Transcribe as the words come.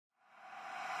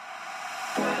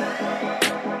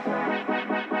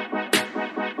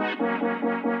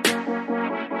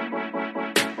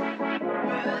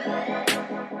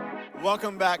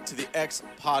Welcome back to the X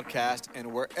Podcast,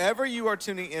 and wherever you are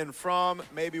tuning in from,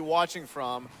 maybe watching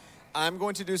from, I'm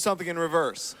going to do something in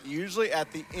reverse. Usually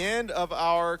at the end of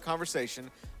our conversation,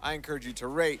 I encourage you to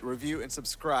rate, review, and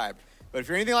subscribe. But if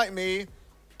you're anything like me,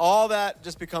 all that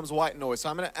just becomes white noise. So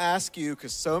I'm going to ask you,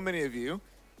 because so many of you,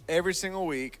 every single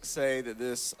week, say that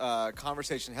this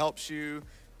conversation helps you,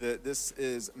 that this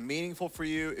is meaningful for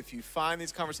you. If you find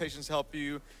these conversations help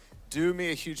you, do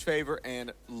me a huge favor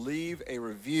and leave a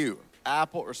review.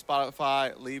 Apple or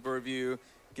Spotify, leave a review,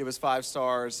 give us 5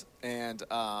 stars, and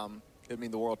it'd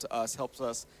mean the world to us, helps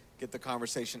us get the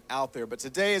conversation out there. But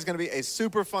today is going to be a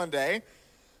super fun day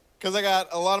because I got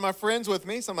a lot of my friends with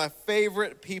me, some of my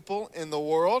favorite people in the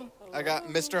world. Hello. I got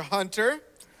Mr. Hunter.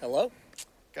 Hello.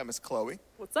 Got Miss Chloe.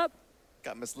 What's up?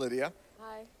 Got Miss Lydia.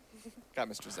 Hi. Got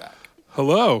Mr. Zach.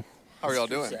 Hello. How are y'all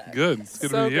doing? Zach. Good. It's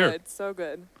good So to be here. good. So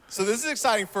good. So this is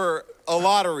exciting for a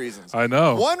lot of reasons. I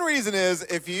know. One reason is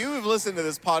if you have listened to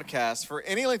this podcast for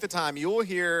any length of time, you will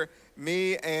hear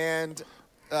me and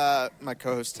my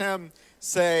co-host Tim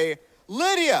say,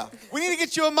 Lydia, we need to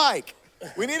get you a mic.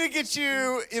 We need to get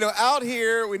you, out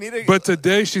here. We need to. But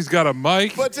today she's got a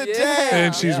mic But today.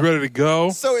 and she's ready to go.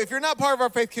 So if you're not part of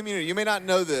our faith community, you may not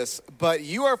know this, but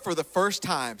you are for the first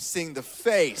time seeing the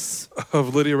face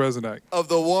Of Lydia Rezanak. of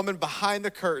the woman behind the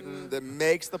curtain that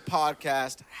makes the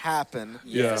podcast happen.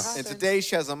 Yeah. And today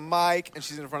she has a mic and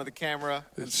she's in front of the camera.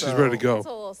 and She's so- ready to It's a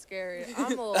go. little scary.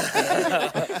 I'm a little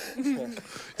scared. You're going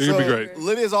to be great.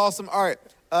 Lydia's awesome. All right.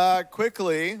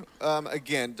 Quickly,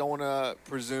 again, don't want to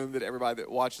presume that everybody that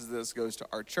watches this goes to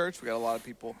our church. We got a lot of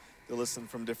people that listen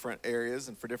from different areas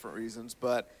and for different reasons,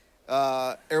 but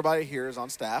everybody here is on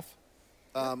staff.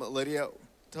 Lydia,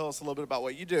 tell us a little bit about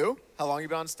what you do, how long you've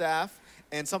been on staff,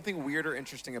 and something weird or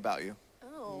interesting about you.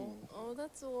 Oh,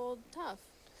 that's a little tough.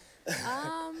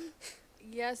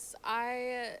 Yes,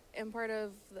 I am part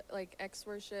of X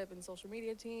Worship and social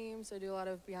media team, so I do a lot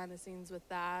of behind the scenes with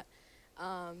that.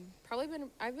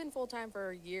 I've been full time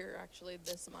for a year actually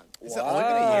this month. Is that look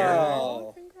at a year?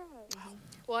 Wow. Congrats.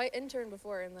 Well, I interned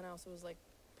before, and then I also was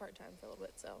part time for a little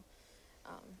bit. So,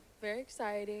 very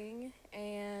exciting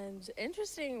and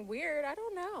interesting. Weird. I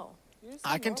don't know. You're so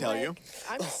I can tell normal. you.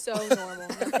 I'm so normal.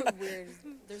 Nothing weird.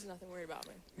 There's nothing weird about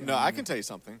me. No, I can tell you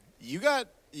something. You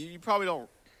probably don't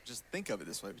just think of it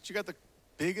this way, but you got the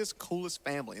biggest, coolest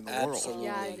family in the world. Absolutely.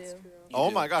 Yeah, I do.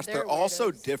 Oh my gosh, they're They're all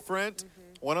so weirdos. different.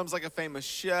 One of them's like a famous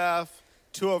chef.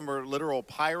 2 of them are literal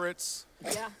pirates.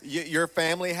 Yeah. Your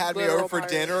family had me Literal over for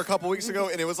pirates. dinner a couple weeks ago,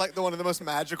 and it was like one of the most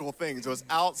magical things. It was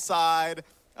outside.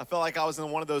 I felt like I was in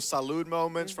one of those salute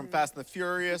moments from Fast and the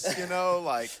Furious, it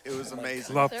was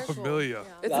amazing. La They're cool. Familia.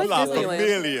 Yeah. It's La like La Disneyland.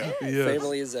 Familia. Yes,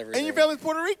 Family is everything. And your family's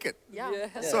Puerto Rican. Yeah. Yeah.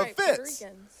 That's So it right. Puerto fits.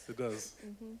 Ricans. it does.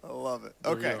 I love it.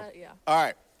 There we Okay. go. Yeah. All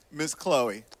right. Miss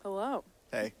Chloe. Hello.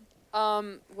 Hey.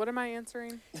 What am I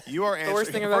answering? You are answering.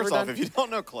 worst thing I've First ever off, done. if you don't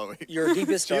know Chloe, Your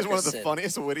deepest, she is one of the darkest sin.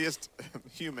 funniest, wittiest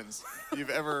humans you've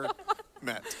ever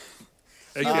met.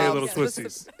 AKA Little yeah.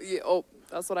 Twisties. Yeah, oh,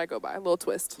 that's what I go by. A little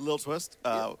twist. Little twist.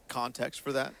 Context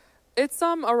for that. It's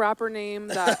a rapper name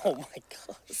that Oh my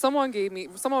gosh. someone gave me.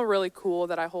 Someone really cool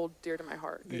that I hold dear to my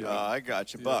heart. Yeah. I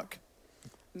got you, Buck.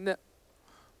 No.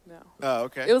 Oh,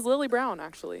 okay. It was Lily Brown,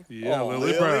 actually. Yeah, Oh,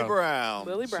 Lily Brown.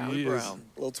 Lily Brown. She is Brown.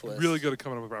 Little twist. really good at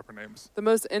coming up with rapper names. The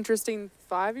most interesting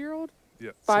 5-year-old?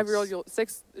 Yeah. 5-year-old,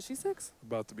 Six. is she 6?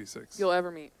 About to be 6. You'll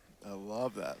ever meet. I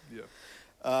love that. Yeah.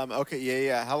 Okay,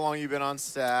 yeah. How long you been on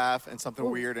staff, and something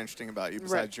weird, interesting about you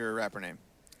besides Right. your rapper name?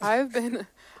 I've been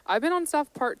on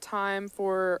staff part-time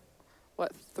for,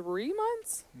 3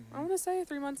 months? I want to say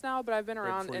 3 months now, but I've been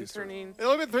around before you started. interning. It's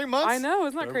only been 3 months. I know,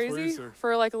 isn't that Right before crazy? Easter.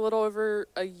 For a little over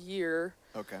a year.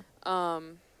 Okay.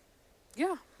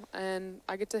 Yeah, and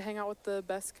I get to hang out with the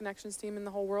best connections team in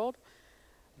the whole world.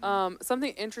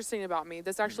 Something interesting about me,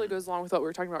 this actually goes along with what we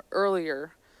were talking about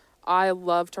earlier. I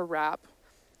love to rap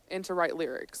and to write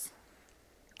lyrics.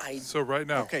 So right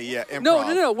now. Okay, yeah. Improv.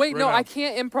 No, wait, Right no, now. I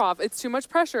can't improv. It's too much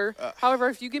pressure. However,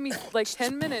 if you give me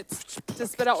 10 minutes to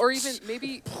spit out, or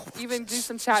even do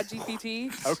some chat GPT,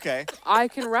 Okay. I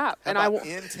can rap. How And I about will.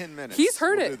 in 10 minutes? He's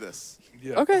heard we'll it. Do this.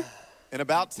 Yeah. Okay. In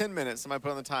about 10 minutes, somebody put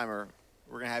on the timer.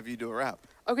 We're gonna have you do a rap.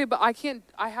 Okay, but I can't.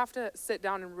 I have to sit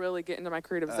down and really get into my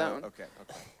creative zone. Okay.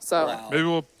 So, Wow. Maybe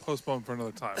we'll postpone for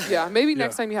another time. yeah, maybe Yeah.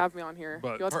 next time you have me on here,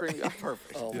 But- you'll have to bring me up.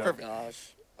 Perfect. Oh my Perfect.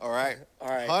 gosh. All right. All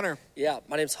right. Hunter. Yeah,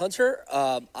 my name's Hunter.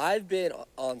 I've been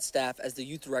on staff as the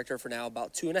youth director for now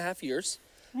about 2.5 years.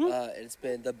 It's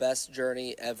been the best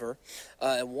journey ever.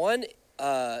 I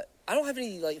don't have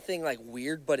any thing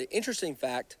weird, but an interesting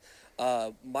fact.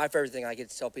 My favorite thing I get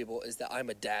to tell people is that I'm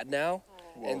a dad now.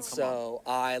 Whoa, And come so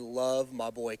I love my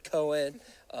boy Cohen.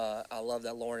 I love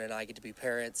that Lauren and I get to be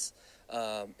parents.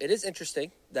 It is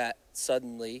interesting that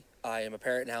suddenly I am a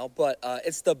parent now, but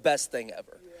it's the best thing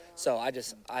ever. Yeah. So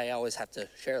I always have to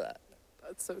share that.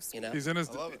 That's so sweet. You know? He's in his.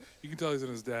 I love it. You can tell he's in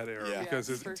his dad era Yeah. because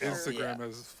his Yes, for sure. Instagram Yeah.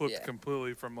 has flipped Yeah.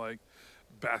 completely from like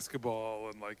basketball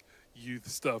and like youth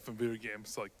stuff and video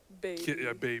games to like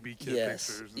Baby. baby kid Yes,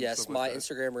 pictures. And yes. stuff My like that.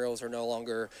 Instagram reels are no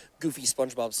longer goofy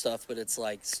SpongeBob stuff, but it's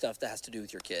like stuff that has to do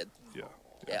with your kid. Yeah.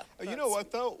 Yeah. You know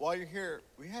what, though? While you're here,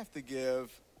 we have to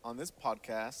give, on this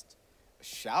podcast, a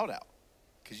shout-out.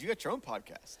 Because you got your own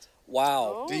podcast.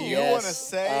 Wow. Oh. Do you Yes. want to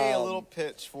say a Um, little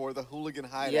pitch for the Hooligan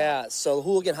Hideout? Yeah, so the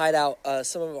Hooligan Hideout,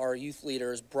 some of our youth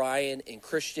leaders, Brian and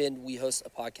Christian, we host a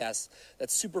podcast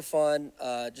that's super fun.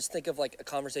 Just think of like a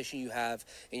conversation you have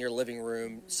in your living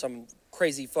room, some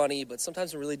crazy funny, but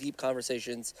sometimes really deep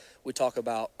conversations we talk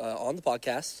about on the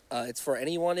podcast. It's for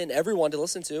anyone and everyone to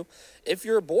listen to. If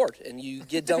you're bored and you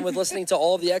get done with listening to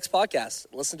all of the X podcasts,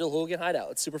 listen to the Hooligan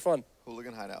Hideout. It's super fun.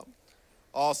 Hooligan Hideout.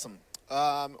 Awesome.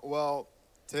 Well,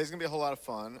 today's going to be a whole lot of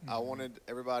fun. I wanted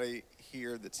everybody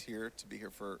here that's here to be here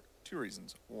for two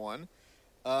reasons. One,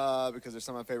 because they're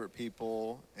some of my favorite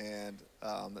people, and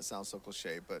that sounds so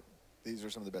cliche, but these are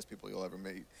some of the best people you'll ever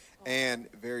meet, and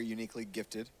very uniquely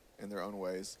gifted in their own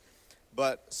ways.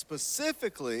 But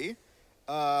specifically,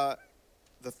 the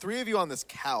three of you on this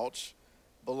couch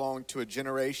belong to a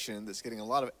generation that's getting a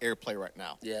lot of airplay right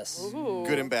now. Yes. Ooh.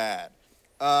 Good and bad.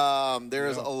 There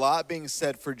is Yeah. a lot being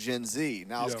said for Gen Z.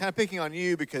 Now, I was Yeah. kind of picking on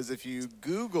you because if you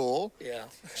Google Yeah.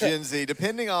 Gen Z,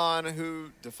 depending on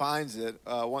who defines it,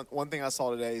 one thing I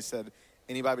saw today said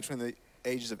anybody between the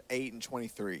ages of 8 and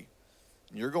 23.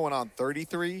 You're going on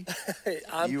 33.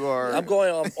 You are I'm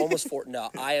going on almost 4. No,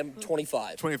 I am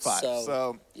 25. 25.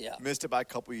 So, yeah. missed it by a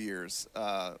couple years.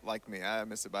 Like me, I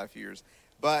missed it by a few years.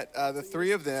 But the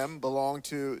three of them belong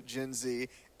to Gen Z.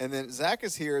 And then Zach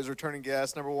is here as returning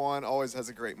guest. Number one, always has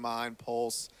a great mind,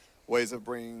 pulse, ways of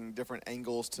bringing different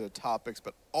angles to topics,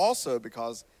 but also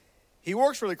because he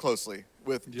works really closely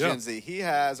with Yeah. Gen Z. He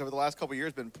has, over the last couple of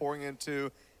years, been pouring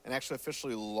into and actually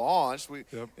officially launched.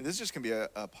 Yep. This is just going to be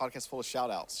a podcast full of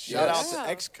shout-outs. Yes. Shout-out Yeah.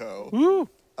 to XCO. Woo!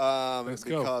 Let's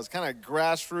go. Because kind of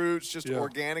grassroots, just Yeah.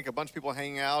 organic, a bunch of people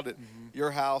hanging out at your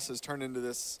house has turned into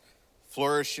this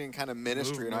flourishing kind of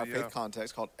ministry in our Movement, yeah. faith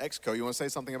context called XCO. You want to say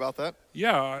something about that?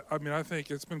 Yeah, I mean, I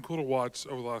think it's been cool to watch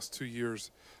over the last 2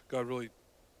 years God really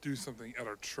do something at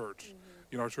our church.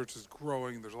 You know, our church is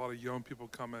growing. There's a lot of young people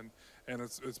coming, and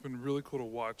it's been really cool to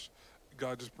watch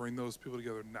God just bring those people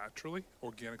together naturally,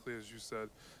 organically, as you said.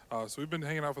 So we've been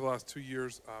hanging out for the last 2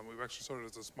 years. We've actually started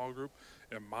as a small group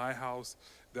in my house.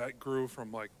 That grew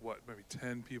from maybe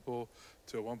 10 people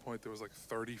to at one point there was like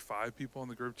 35 people in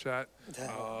the group chat.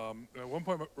 At one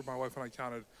point, my wife and I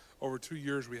counted over 2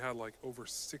 years, we had like over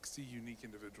 60 unique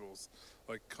individuals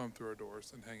like come through our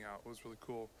doors and hang out. It was really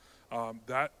cool.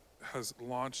 That has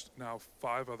launched now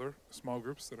 5 other small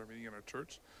groups that are meeting in our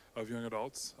church of young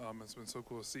adults. It's been so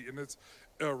cool to see. And it's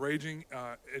ranging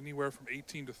anywhere from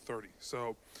 18 to 30.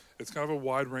 So it's kind of a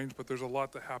wide range, but there's a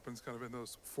lot that happens kind of in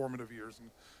those formative years.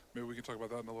 And maybe we can talk about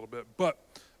that in a little bit. But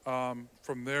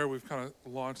from there, we've kind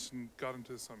of launched and got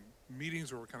into some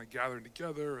meetings where we're kind of gathering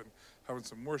together and having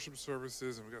some worship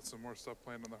services. And we got some more stuff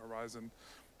planned on the horizon,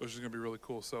 which is going to be really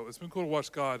cool. So it's been cool to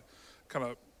watch God kind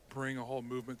of bring a whole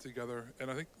movement together.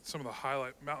 And I think some of the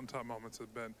highlight mountaintop moments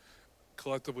have been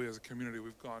collectively as a community.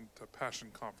 We've gone to Passion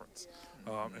Conference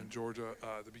in Georgia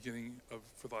at the beginning of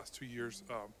for the last 2 years.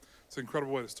 It's an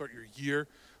incredible way to start your year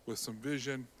with some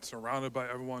vision, surrounded by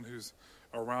everyone who's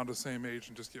around the same age,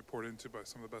 and just get poured into by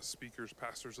some of the best speakers,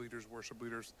 pastors, leaders, worship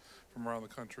leaders from around the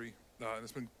country. And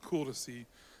it's been cool to see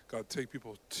God take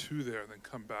people to there and then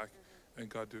come back and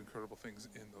God do incredible things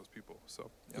in those people.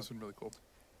 So it's been really cool.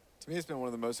 To me, it's been one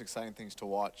of the most exciting things to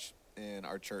watch in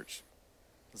our church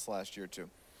this last year, too.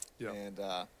 Yeah. And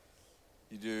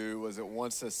you do, was it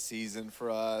once a season for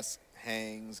us?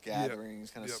 Hangs, gatherings,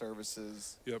 kind of Yep.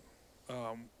 services. Yep.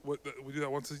 We do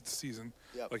that once a season,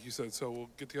 Yep. like you said. So we'll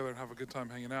get together and have a good time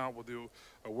hanging out. We'll do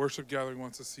a worship gathering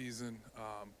once a season.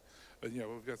 And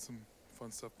we've got some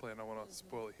fun stuff planned. I don't want to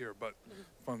spoil it here, but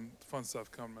fun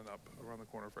stuff coming up around the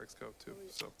corner for XCO too.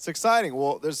 So It's exciting.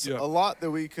 Well, there's Yeah. a lot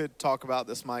that we could talk about.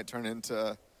 This might turn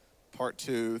into part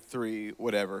 2, 3,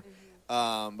 whatever.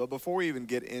 But before we even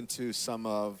get into some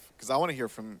of, because I want to hear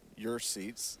from your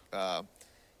seats,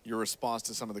 your response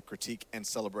to some of the critique and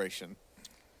celebration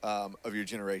of your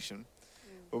generation.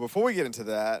 But before we get into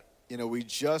that, we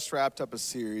just wrapped up a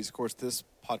series. Of course, this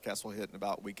podcast will hit in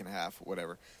about a week and a half,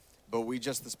 whatever. But we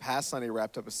just this past Sunday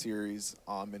wrapped up a series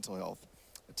on mental health.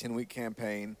 a 10-week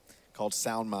campaign called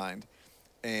Sound Mind.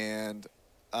 And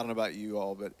I don't know about you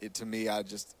all, but to me, I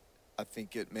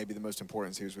think it may be the most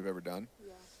important series we've ever done.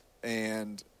 Yeah.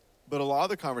 But a lot of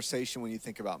the conversation when you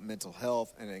think about mental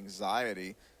health and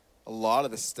anxiety, a lot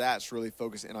of the stats really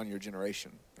focus in on your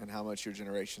generation and how much your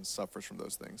generation suffers from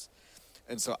those things.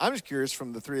 And so I'm just curious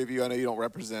from the three of you, I know you don't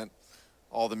represent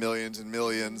all the millions and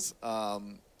millions.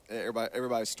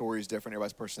 Everybody's story is different.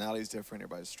 Everybody's personality is different.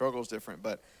 Everybody's struggle is different.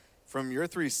 But from your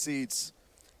three seats,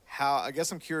 I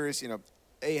guess I'm curious,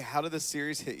 A, how did this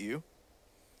series hit you?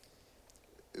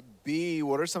 B,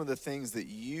 what are some of the things that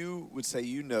you would say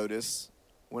you notice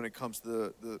when it comes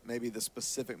to maybe the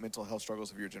specific mental health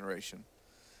struggles of your generation?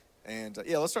 And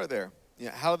let's start there.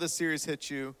 Yeah, how did this series hit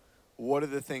you? What are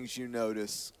the things you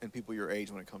notice in people your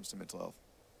age when it comes to mental health?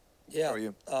 Yeah, how are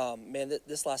you? Man,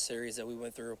 this last series that we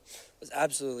went through was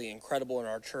absolutely incredible in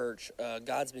our church.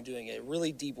 God's been doing a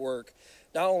really deep work,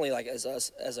 not only like as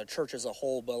us as a church as a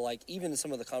whole, but like even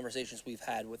some of the conversations we've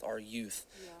had with our youth,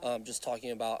 just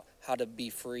talking about how to be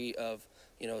free of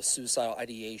suicidal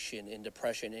ideation and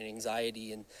depression and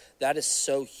anxiety, and that is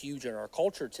so huge in our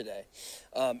culture today.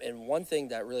 And one thing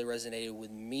that really resonated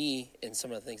with me and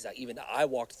some of the things that even I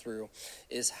walked through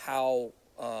is how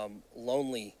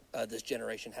lonely this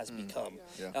generation has become.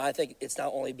 Yeah. And I think it's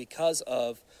not only because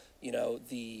of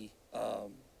the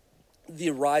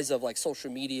rise of like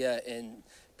social media, and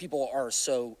people are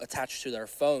so attached to their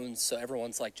phones, so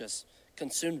everyone's like just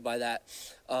consumed by that.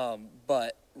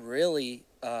 But really,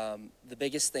 the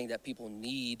biggest thing that people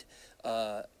need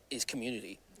is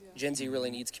community. Yeah. Gen Z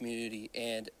really needs community,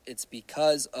 and it's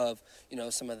because of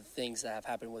some of the things that have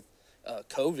happened with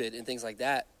COVID and things like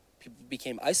that. People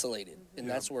became isolated, and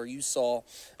that's where you saw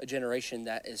a generation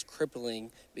that is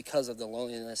crippling because of the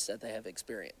loneliness that they have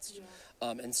experienced.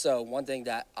 Yeah. And so one thing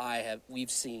that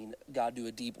we've seen God do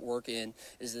a deep work in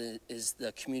is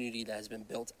the community that has been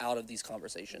built out of these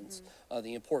conversations.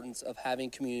 The importance of having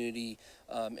community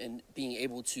and being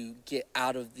able to get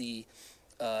out of the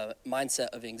mindset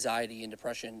of anxiety and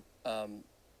depression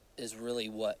is really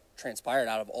what transpired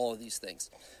out of all of these things.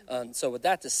 So with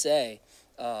that to say,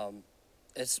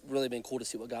 it's really been cool to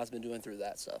see what God's been doing through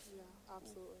that stuff. Yeah,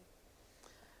 absolutely.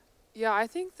 Yeah, I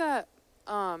think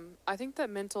that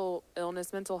mental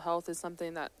illness, mental health is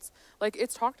something that's like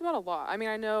it's talked about a lot. I mean,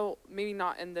 I know maybe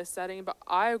not in this setting, but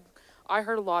I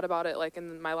heard a lot about it like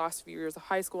in my last few years of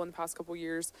high school, in the past couple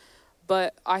years.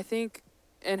 But I think,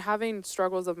 and having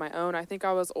struggles of my own, I think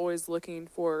I was always looking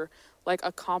for like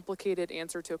a complicated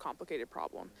answer to a complicated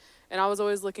problem. And I was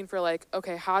always looking for like,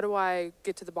 okay, how do I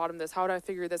get to the bottom of this? How do I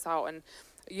figure this out? And,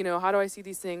 how do I see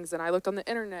these things? And I looked on the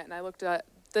internet and I looked at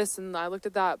this and I looked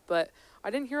at that, but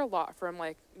I didn't hear a lot from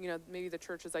like, maybe the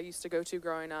churches I used to go to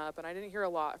growing up. And I didn't hear a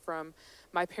lot from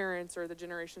my parents or the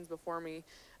generations before me.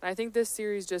 And I think this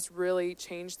series just really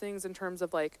changed things in terms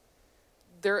of like,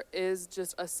 there is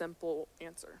just a simple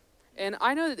answer. And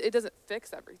I know that it doesn't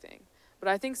fix everything, but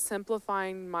I think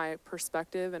simplifying my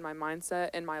perspective and my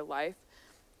mindset and my life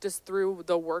just through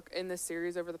the work in this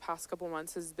series over the past couple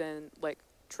months has been like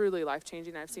truly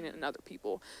life-changing. I've seen it in other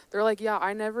people. They're like, yeah,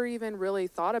 I never even really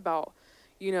thought about,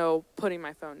 putting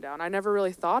my phone down. I never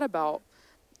really thought about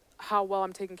how well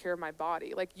I'm taking care of my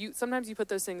body. Like sometimes you put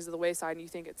those things to the wayside and you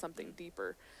think it's something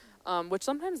deeper, which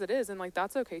sometimes it is. And like,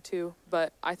 that's okay too.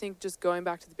 But I think just going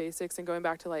back to the basics and going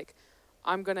back to like,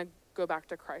 I'm going to go back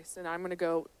to Christ and I'm going to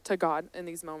go to God in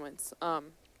these moments.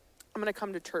 I'm going to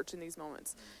come to church in these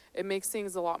moments. It makes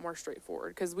things a lot more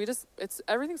straightforward because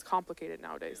everything's complicated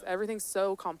nowadays. Yeah. Everything's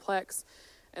so complex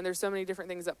and there's so many different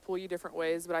things that pull you different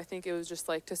ways. But I think it was just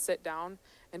like to sit down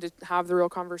and to have the real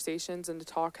conversations and to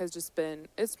talk it's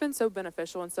been so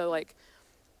beneficial. And so like,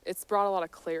 it's brought a lot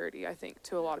of clarity, I think,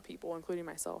 to a lot of people, including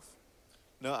myself.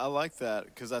 No, I like that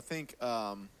because I think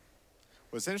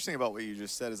what's interesting about what you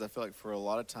just said is I feel like for a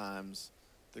lot of times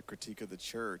the critique of the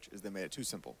church is they made it too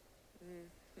simple.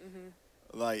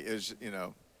 Like it's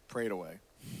pray it away,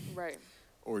 right?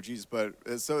 Or Jesus, but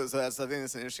so that's I think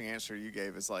that's an interesting answer you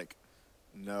gave. Is like,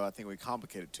 no, I think we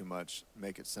complicate it too much.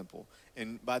 Make it simple,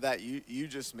 and by that you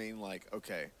just mean like,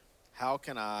 okay, how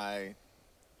can I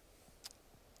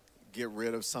get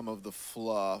rid of some of the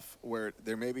fluff where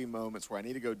there may be moments where I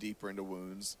need to go deeper into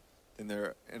wounds than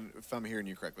there, and if I'm hearing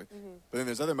you correctly. But then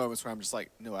there's other moments where I'm just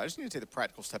like, no, I just need to take the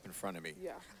practical step in front of me.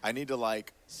 Yeah. I need to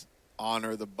like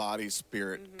honor the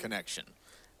body-spirit connection.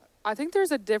 I think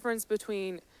there's a difference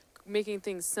between making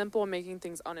things simple, making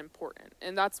things unimportant.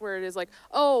 And that's where it is like,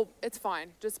 oh, it's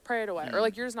fine, just pray it away. Or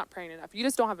like, you're just not praying enough. You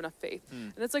just don't have enough faith.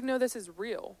 And it's like, no, this is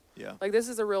real. Yeah. Like, this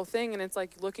is a real thing. And it's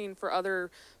like looking for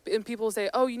and people say,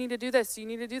 oh, you need to do this, you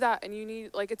need to do that. And you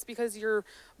need, like, it's because your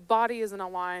body isn't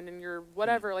aligned and your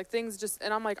whatever, like things just,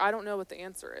 and I'm like, I don't know what the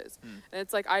answer is. And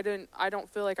it's like, I don't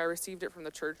feel like I received it from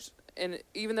the church. And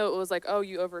even though it was like, oh,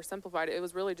 you oversimplified it, it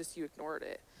was really just you ignored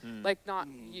it. Like, not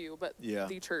you, but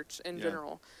the church in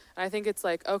general. And I think it's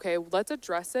like, okay, let's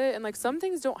address it. And like, some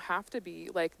things don't have to be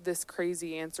like this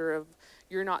crazy answer of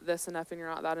you're not this enough and you're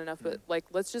not that enough. But like,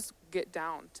 let's just get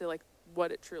down to like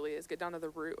what it truly is, get down to the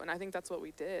root. And I think that's what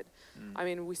we did. I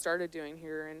mean, we started doing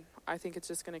here, and I think it's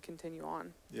just going to continue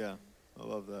on. Yeah, I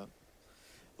love that.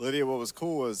 Lydia, what was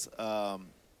cool was a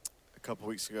couple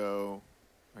weeks ago,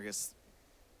 I guess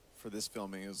for this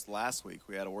filming, it was last week,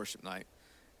 we had a worship night.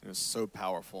 It was so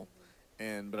powerful.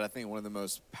 But I think one of the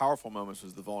most powerful moments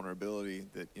was the vulnerability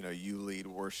that, you lead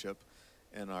worship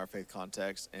in our faith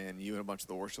context, and you and a bunch of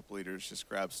the worship leaders just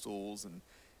grabbed stools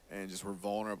and just were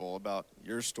vulnerable about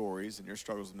your stories and your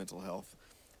struggles with mental health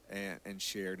and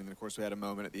shared. And then, of course, we had a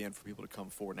moment at the end for people to come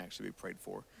forward and actually be prayed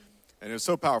for. And it was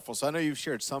so powerful. So I know you've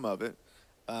shared some of it.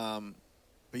 But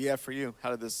yeah, for you, how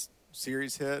did this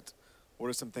series hit? What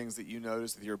are some things that you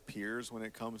noticed with your peers when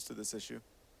it comes to this issue?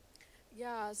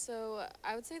 Yeah, so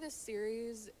I would say this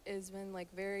series has been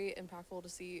like very impactful to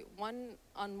see.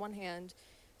 On one hand,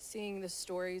 seeing the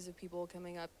stories of people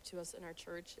coming up to us in our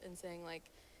church and saying like,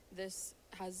 this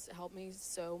has helped me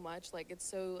so much. Like, it's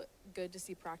so good to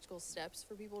see practical steps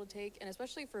for people to take. And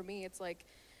especially for me, it's like,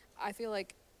 I feel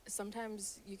like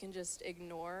sometimes you can just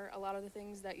ignore a lot of the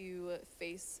things that you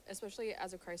face, especially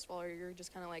as a Christ follower. You're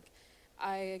just kind of like,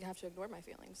 I have to ignore my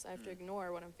feelings. I have to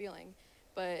ignore what I'm feeling.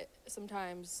 But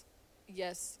sometimes,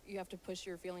 yes, you have to push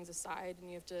your feelings aside, and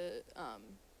you have to,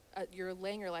 you're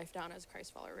laying your life down as a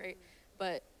Christ follower, right?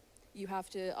 But you have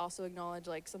to also acknowledge,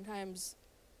 like, sometimes,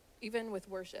 even with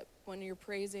worship, when you're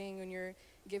praising, when you're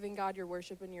giving God your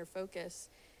worship and your focus,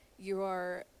 you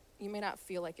may not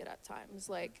feel like it at times.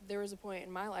 Like, there was a point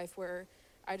in my life where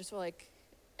I just felt like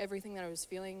everything that I was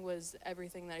feeling was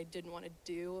everything that I didn't want to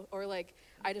do, or like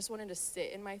I just wanted to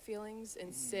sit in my feelings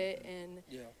and sit in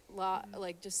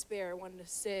like despair, wanted to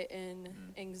sit in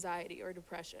anxiety or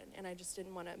depression, and I just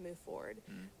didn't want to move forward.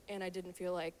 And I didn't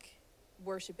feel like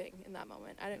worshiping in that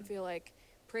moment. I didn't feel like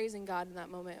praising God in that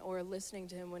moment, or listening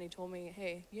to him when he told me,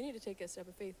 hey, you need to take a step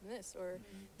of faith in this, or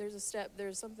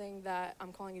there's something that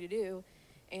I'm calling you to do,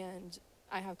 and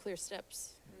I have clear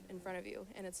steps in front of you.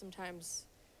 And it's sometimes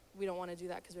we don't want to do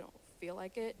that because we don't feel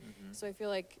like it. So I feel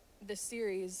like this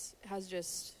series has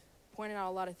just pointed out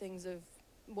a lot of things of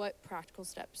what practical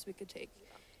steps we could take.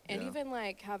 And even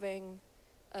like having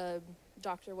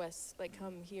Dr. West like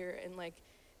come here and like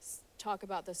talk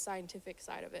about the scientific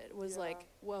side of it was like,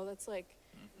 well, that's like,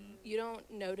 you don't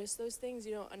notice those things.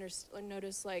 You don't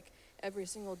notice like every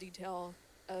single detail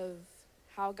of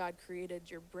how God created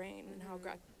your brain and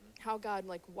how God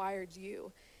like wired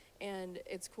you. And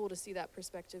it's cool to see that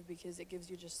perspective, because it gives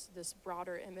you just this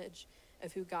broader image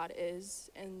of who God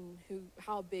is and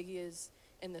how big he is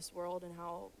in this world, and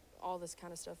how all this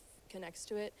kind of stuff connects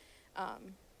to it.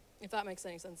 If that makes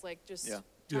any sense, like just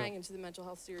tying into the mental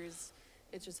health series,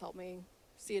 it just helped me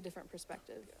see a different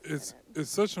perspective. It's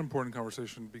such an important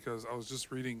conversation, because I was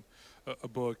just reading a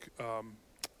book,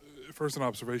 first an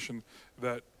observation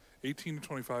that 18 to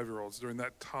 25-year-olds, during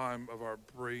that time of our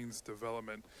brain's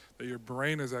development, that your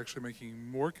brain is actually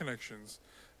making more connections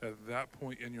at that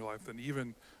point in your life than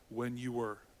even when you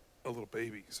were a little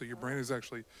baby. So your brain is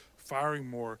actually firing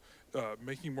more,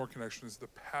 making more connections. The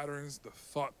patterns, the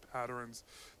thought patterns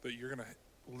that you're going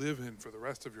to live in for the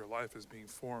rest of your life is being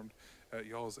formed at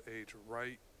y'all's age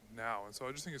right now. And so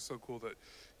I just think it's so cool that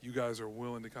you guys are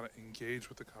willing to kind of engage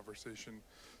with the conversation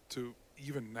to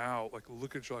even now, like,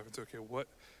 look at your life and say, okay, what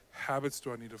habits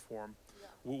do I need to form?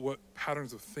 What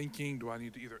patterns of thinking do I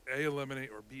need to either A, eliminate,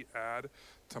 or B, add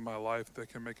to my life that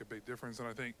can make a big difference? And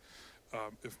I think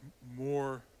if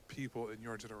more people in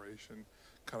your generation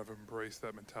kind of embrace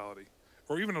that mentality,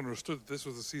 or even understood that this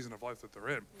was the season of life that they're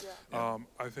in,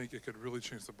 I think it could really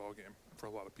change the ballgame for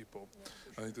a lot of people.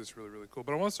 I think that's really, really cool.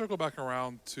 But I want to circle back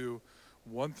around to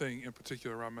one thing in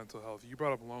particular around mental health. You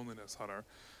brought up loneliness, Hunter.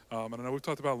 And I know we've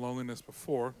talked about loneliness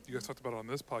before. You guys talked about it on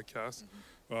this podcast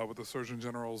with the Surgeon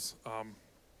General's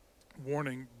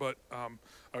warning. But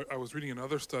I was reading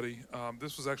another study.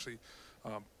 This was actually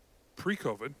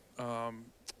pre-COVID.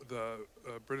 The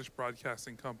British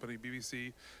Broadcasting Company,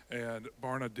 BBC, and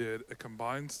Barna did a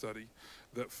combined study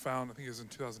that found, I think it was in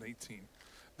 2018,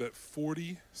 that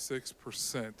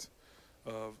 46%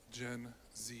 of Gen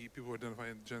Z, people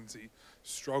identifying Gen Z,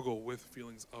 struggle with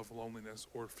feelings of loneliness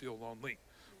or feel lonely.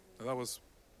 Now, that was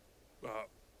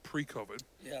pre-COVID.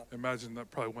 Yeah. Imagine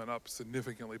that probably went up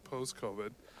significantly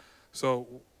post-COVID. So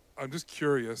I'm just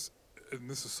curious, and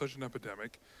this is such an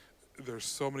epidemic, there's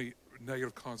so many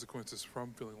negative consequences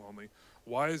from feeling lonely.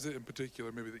 Why is it in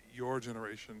particular maybe that your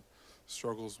generation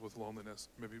struggles with loneliness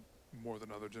maybe more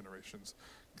than other generations?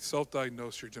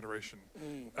 Self-diagnose your generation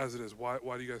as it is. Why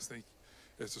do you guys think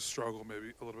it's a struggle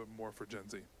maybe a little bit more for Gen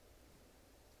Z?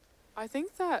 I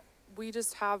think that we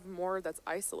just have more that's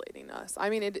isolating us. I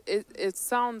mean, it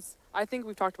sounds, I think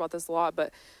we've talked about this a lot,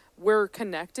 but we're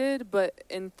connected, but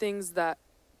in things that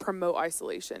promote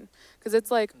isolation. Because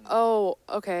it's like, oh,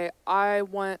 okay,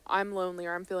 I'm lonely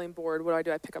or I'm feeling bored. What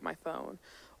do? I pick up my phone.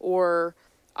 Or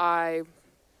I,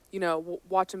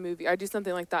 watch a movie. I do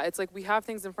something like that. It's like we have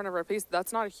things in front of our face.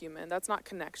 That's not a human. That's not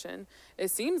connection.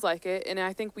 It seems like it. And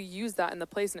I think we use that in the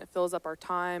place and it fills up our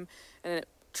time. And it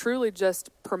truly just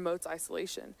promotes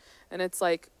isolation. And it's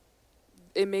like,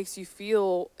 it makes you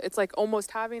feel, it's like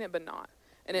almost having it, but not.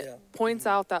 And it points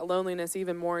out that loneliness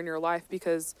even more in your life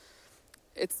because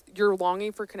you're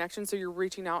longing for connection. So you're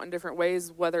reaching out in different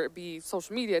ways, whether it be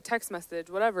social media, text message,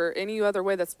 whatever, any other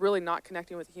way that's really not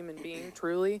connecting with a human being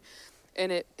truly.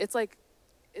 And it's like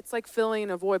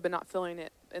filling a void, but not filling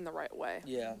it in the right way.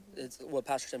 Yeah, it's what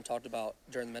Pastor Tim talked about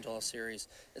during the mental health series.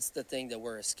 It's the thing that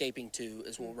we're escaping to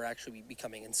is what we're actually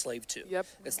becoming enslaved to. Yep.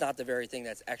 It's not the very thing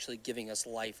that's actually giving us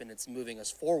life and it's moving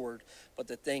us forward, but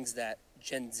the things that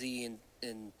Gen Z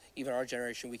and even our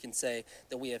generation we can say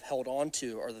that we have held on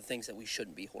to are the things that we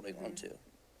shouldn't be holding on to.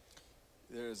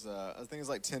 There's, I think it's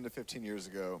like 10 to 15 years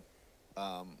ago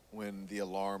when the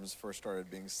alarms first started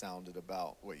being sounded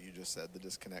about what you just said, the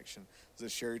disconnection. Was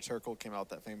it Sherry Turkle came out with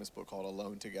that famous book called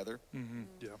Alone Together? Mm-hmm.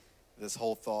 Yeah. This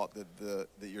whole thought that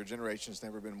your generation's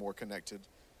never been more connected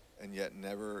and yet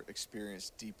never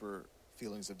experienced deeper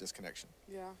feelings of disconnection.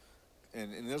 Yeah.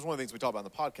 And that's one of the things we talk about in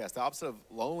the podcast. The opposite of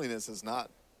loneliness is not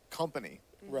company.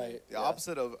 Right. The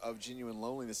opposite of genuine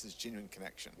loneliness is genuine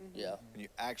connection. Yeah. When you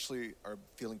actually are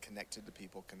feeling connected to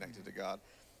people, connected to God.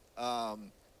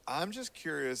 I'm just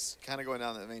curious, kind of going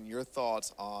down that vein, your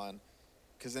thoughts on,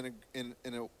 because in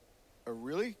a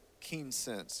really keen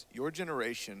sense, your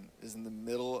generation is in the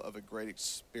middle of a great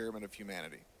experiment of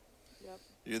humanity. Yep.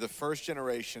 You're the first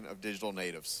generation of digital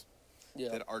natives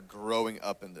that are growing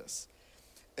up in this.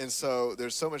 And so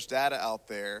there's so much data out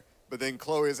there. But then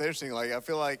Chloe is interesting. Like, I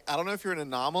feel like, I don't know if you're an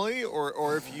anomaly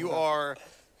or if you are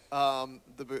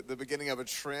the beginning of a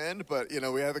trend. But,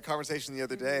 we had the conversation the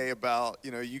other day about,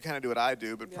 you kind of do what I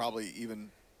do, but probably even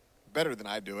better than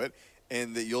I do it.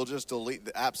 And that you'll just delete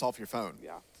the apps off your phone.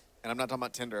 Yeah. And I'm not talking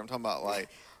about Tinder. I'm talking about like,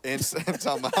 I'm talking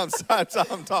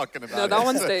about. No, that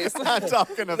one stays. I'm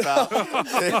talking about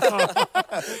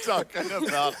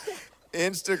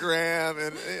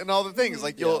Instagram and all the things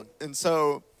like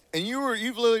and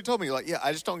you've literally told me, like,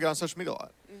 I just don't get on social media a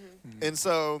lot. Mm-hmm. And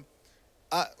so,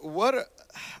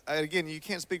 again, you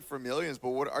can't speak for millions, but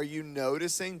what are you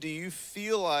noticing? Do you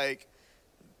feel like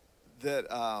that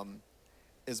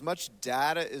as much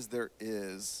data as there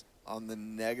is on the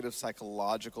negative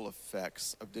psychological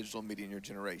effects of digital media in your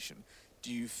generation,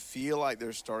 do you feel like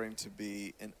there's starting to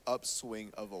be an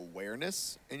upswing of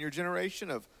awareness in your generation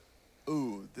of,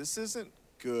 ooh, this isn't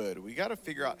good. We got to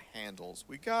figure out handles.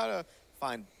 We got to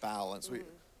find balance.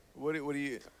 What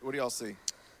do y'all see?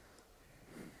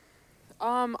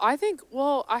 I think,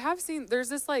 I have seen, there's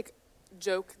this like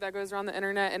joke that goes around the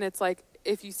internet, and it's like,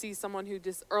 if you see someone who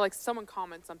or like someone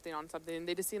comments something on something and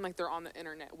they just seem like they're on the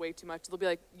internet way too much, they'll be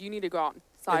like, you need to go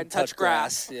outside and touch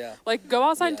grass. Yeah. Like, go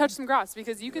outside and touch some grass,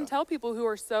 because you can tell people who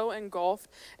are so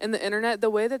engulfed in the internet, the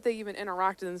way that they even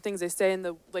interact and the things they say and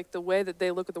the way that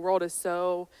they look at the world is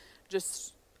so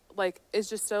just like, it's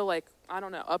just so like, I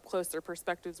don't know, up close, their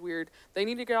perspective's weird. They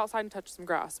need to get outside and touch some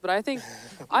grass. But I think,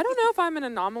 I don't know if I'm an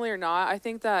anomaly or not. I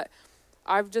think that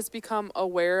I've just become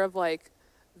aware of like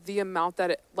the amount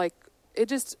that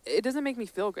it doesn't make me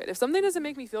feel good. If something doesn't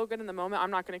make me feel good in the moment,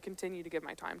 I'm not going to continue to give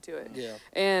my time to it. Yeah.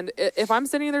 And if I'm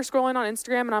sitting there scrolling on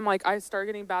Instagram and I'm like, I start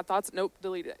getting bad thoughts, nope,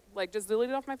 delete it. Like, just delete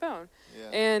it off my phone.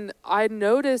 Yeah. And I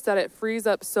noticed that it frees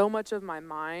up so much of my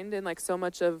mind and like so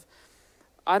much of,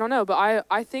 I don't know, but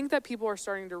I think that people are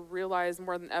starting to realize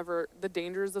more than ever the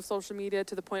dangers of social media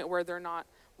to the point where they're not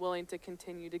willing to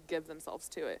continue to give themselves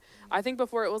to it. I think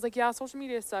before it was like, yeah, social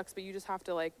media sucks, but you just have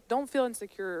to like, don't feel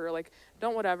insecure or like,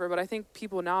 don't whatever. But I think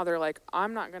people now, they're like, I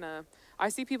I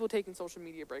see people taking social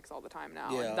media breaks all the time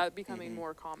now, Yeah. and that becoming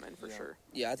more common for sure.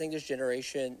 Yeah, I think this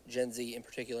generation, Gen Z in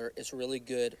particular, is really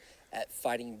good at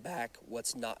fighting back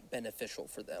what's not beneficial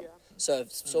for them. Yeah. So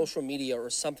if social media or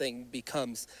something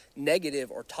becomes negative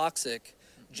or toxic,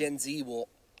 Gen Z will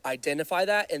identify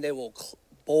that and they will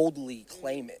boldly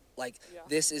claim it. Like, Yeah.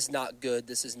 this is not good.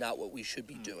 This is not what we should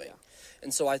be doing.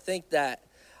 And so I think that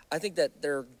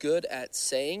they're good at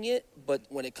saying it, but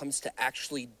when it comes to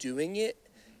actually doing it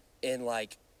and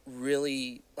like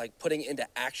really like putting it into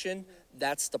action,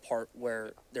 that's the part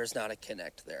where there's not a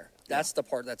connect there. That's the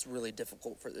part that's really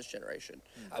difficult for this generation.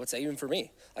 I would say even for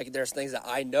me, like there's things that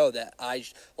I know that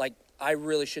I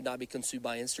really should not be consumed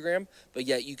by Instagram, but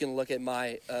yet you can look at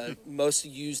my most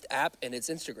used app and it's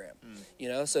Instagram, you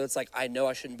know? So it's like, I know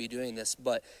I shouldn't be doing this,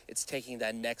 but it's taking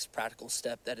that next practical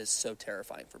step that is so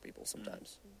terrifying for people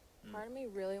sometimes. Part of me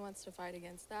really wants to fight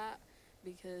against that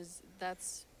because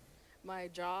that's my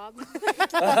job.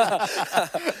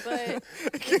 But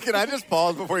Can I just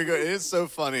pause before you go? It is so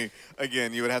funny.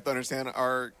 Again, you would have to understand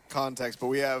our context, but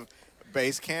we have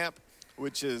Basecamp,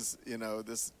 which is,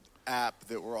 this app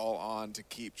that we're all on to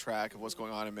keep track of what's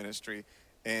going on in ministry.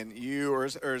 And you or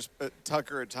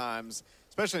Tucker at times,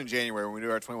 especially in January when we do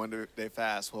our 21-day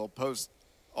fast, will post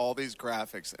all these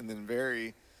graphics and then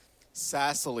very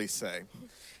sassily say,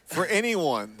 for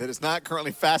anyone that is not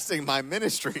currently fasting my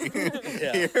ministry,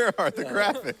 here are the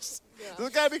graphics. Yeah. This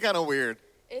got to be kind of weird.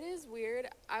 it is weird.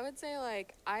 I would say,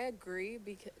 like, I agree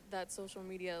that social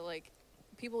media, like,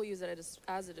 people use it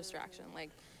as a distraction.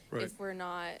 Like, Right.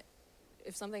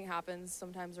 if something happens,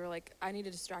 sometimes we're like, I need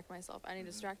to distract myself. I need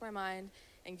to distract my mind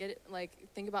and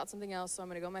think about something else. So I'm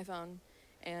going to go on my phone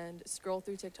and scroll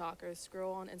through TikTok or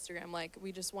scroll on Instagram. Like,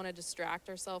 we just want to distract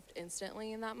ourselves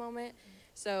instantly in that moment.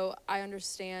 So I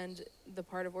understand the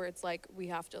part of where it's like, you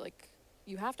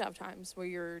have to have times where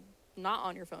you're not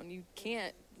on your phone. You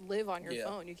can't live on your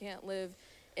phone. You can't live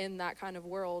in that kind of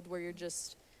world where you're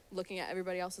just looking at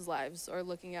everybody else's lives or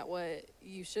looking at what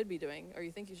you should be doing or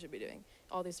you think you should be doing,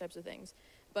 all these types of things.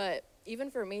 But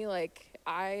even for me, like,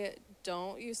 I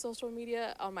don't use social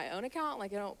media on my own account.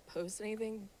 Like, I don't post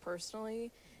anything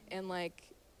personally. And, like,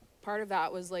 part of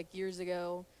that was, like, years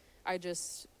ago, I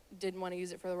just didn't want to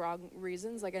use it for the wrong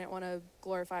reasons. Like, I didn't want to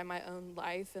glorify my own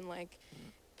life and, like,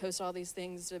 post all these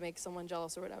things to make someone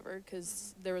jealous or whatever,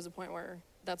 because there was a point where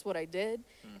that's what I did.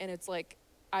 And it's like,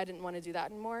 I didn't want to do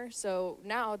that anymore. So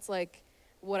now it's like,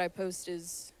 what I post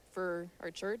is for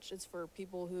our church. It's for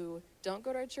people who don't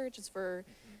go to our church. It's for,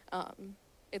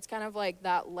 it's kind of like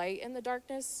that light in the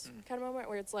darkness kind of moment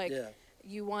where it's like,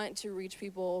 you want to reach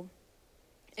people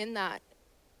in that,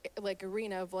 like,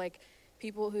 arena of, like,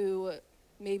 people who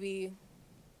maybe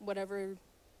whatever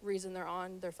reason they're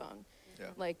on their phone. Yeah.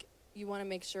 Like, you want to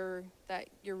make sure that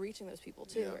you're reaching those people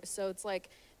too. Yeah. So it's like,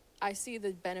 I see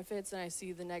the benefits and I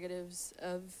see the negatives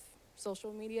of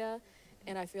social media.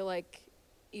 And I feel like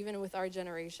even with our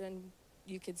generation,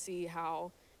 you could see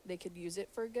how they could use it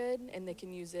for good and they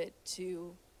can use it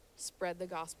to spread the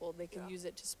gospel. They can use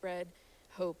it to spread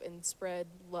hope and spread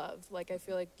love. Like, I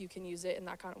feel like you can use it in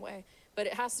that kind of way. But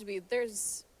it has to be,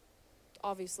 there's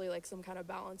obviously, like, some kind of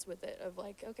balance with it of,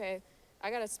 like, okay,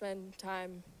 I got to spend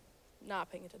time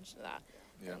not paying attention to that.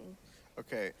 Yeah. And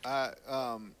Okay.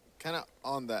 Kind of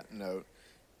on that note,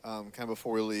 kind of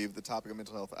before we leave the topic of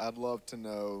mental health, I'd love to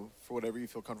know, for whatever you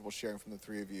feel comfortable sharing from the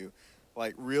three of you,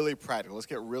 like, really practical. Let's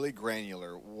get really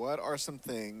granular. What are some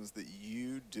things that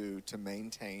you do to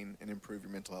maintain and improve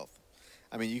your mental health?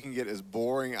 I mean, you can get as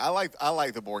boring. I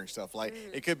like the boring stuff. Like,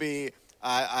 it could be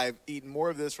I've eaten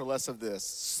more of this or less of this,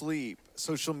 sleep,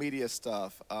 social media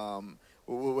stuff,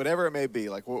 whatever it may be.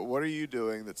 Like, what are you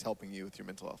doing that's helping you with your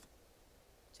mental health?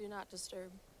 do not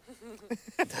disturb.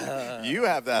 You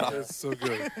have that on It's so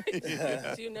good.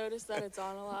 Do you notice that it's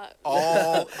on a lot?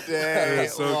 all day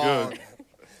It's so long. good.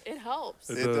 It helps.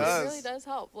 It It does. does. It really does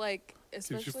help. Like, Keeps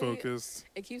you especially focused.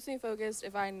 it keeps me focused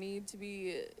if I need to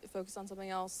be focused on something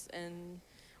else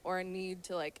or I need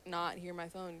to, like, not hear my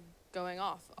phone going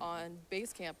off on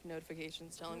Basecamp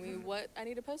notifications telling me what I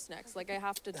need to post next. Like, I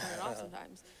have to turn it off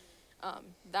sometimes.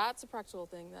 That's a practical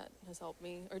thing that has helped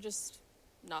me. Or just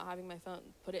not having my phone,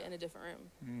 put it in a different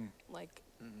room. Like,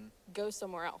 go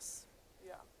somewhere else.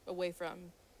 Yeah. Away from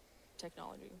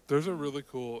technology. There's a really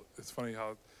cool. It's funny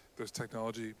how there's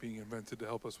technology being invented to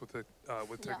help us with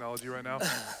technology right now.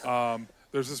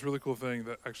 There's this really cool thing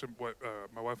that actually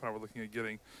my wife and I were looking at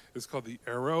getting. It's called the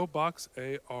Aero box,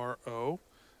 ARO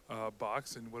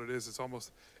box, and what it is,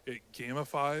 it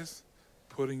gamifies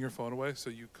putting your phone away. So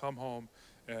you come home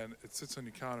and it sits on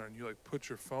your counter and you, like, put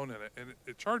your phone in it and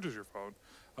it charges your phone,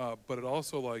 but it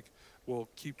also, like, will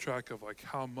keep track of, like,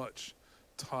 how much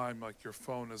time like your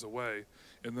phone is away,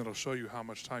 and then it'll show you how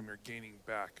much time you're gaining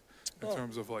back in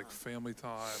terms of like family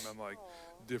time and like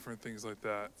different things like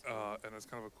that. And it's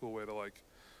kind of a cool way to like,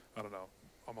 I don't know,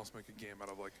 almost make a game out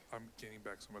of like I'm gaining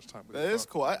back so much time with That your is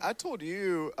phone. cool. I told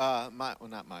you, not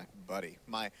my buddy,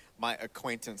 my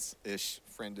acquaintance-ish,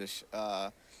 friendish,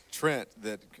 Trent,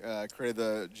 that created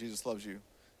the Jesus Loves You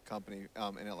company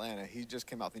in Atlanta. He just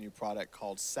came out with a new product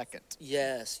called Second.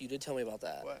 Yes, you did tell me about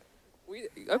that. What?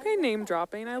 Okay, name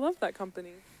dropping. I love that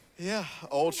company. Yeah,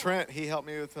 old Trent. He helped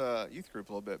me with youth group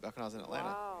a little bit back when I was in Atlanta.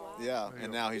 Wow. Yeah,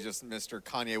 and now he's just Mr.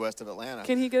 Kanye West of Atlanta.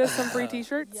 Can he get us some free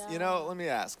T-shirts? Yeah. You know, let me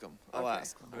ask him. I'll Okay.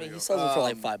 ask him. I mean, he sells them for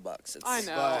like $5. It's, I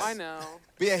know, But- I know.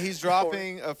 But yeah, he's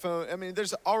dropping a phone. I mean,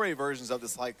 there's already versions of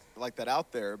this like that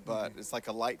out there, but it's like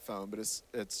a light phone, but it's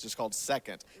just called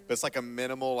Second. But it's like a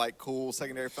minimal, like cool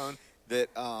secondary phone that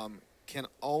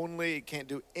can't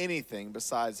do anything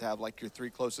besides have like your 3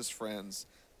 closest friends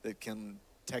that can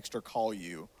text or call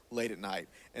you late at night.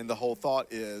 And the whole thought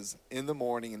is in the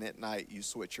morning and at night you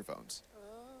switch your phones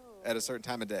at a certain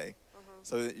time of day,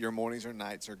 so that your mornings or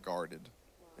nights are guarded,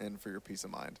 and for your peace of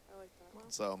mind. I like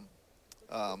that. So.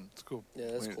 It's cool.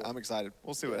 yeah, that's cool. I'm excited.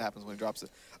 We'll see what happens when he drops it.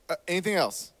 Anything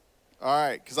else? All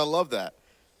right, because I love that.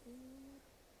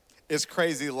 It's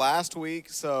crazy. Last week,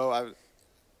 so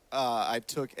I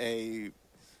took I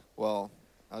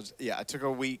took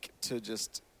a week to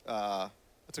just I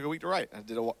took a week to write. I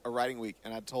did a writing week,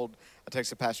 and I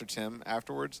texted Pastor Tim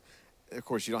afterwards. Of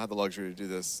course, you don't have the luxury to do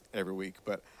this every week,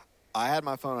 but I had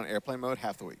my phone on airplane mode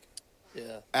half the week.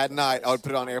 Yeah. At night, I would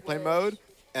put it on airplane mode,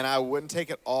 and I wouldn't take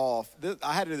it off.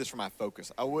 I had to do this for my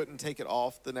focus. I wouldn't take it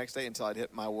off the next day until I'd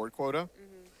hit my word quota.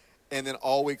 And then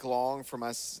all week long, for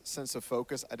my sense of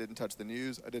focus, I didn't touch the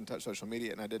news, I didn't touch social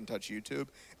media, and I didn't touch YouTube.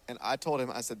 And I told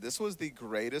him, I said, this was the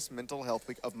greatest mental health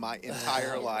week of my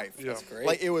entire life. Yeah. That's great.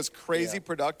 Like, it was crazy Yeah.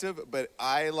 productive, but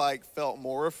I, like, felt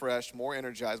more refreshed, more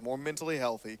energized, more mentally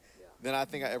healthy than I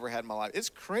think I ever had in my life. It's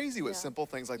crazy with Yeah. simple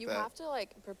things like you that. have to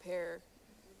like prepare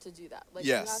to do that. Like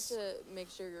Yes. you have to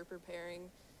make sure you're preparing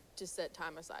to set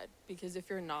time aside, because if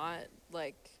you're not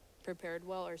like prepared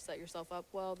well or set yourself up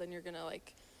well, then you're gonna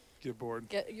like Get bored.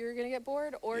 you're gonna get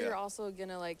bored, or Yeah. you're also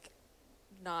gonna like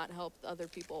not help the other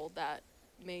people that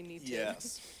may need to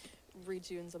Yes. reach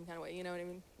you in some kind of way. You know what I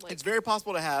mean? Like It's very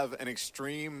possible to have an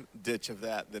extreme ditch of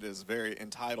that is very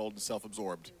entitled and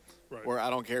self-absorbed. Right. Where I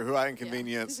don't care who I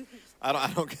inconvenience. I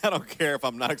don't care if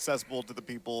I'm not accessible to the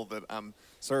people that I'm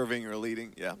serving or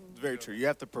leading. Yeah, it's very true. You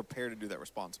have to prepare to do that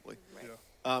responsibly.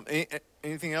 Yeah.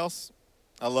 Anything else?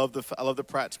 I love the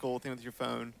practical thing with your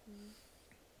phone.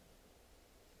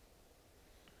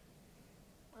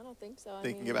 I don't think so.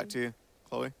 They can get back to you,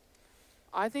 Chloe.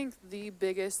 I think the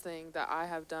biggest thing that I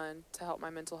have done to help my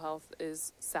mental health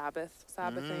is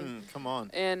Sabbathing. Come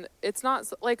on. And it's not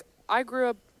like I grew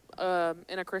up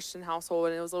in a Christian household,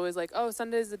 and it was always like, oh,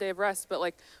 Sunday is the day of rest, but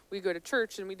like we go to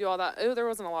church and we do all that. There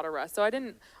wasn't a lot of rest, so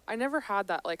I never had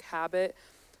that like habit.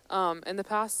 In the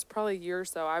past probably year or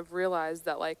so, I've realized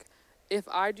that like if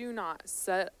I do not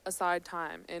set aside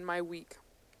time in my week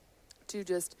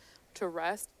to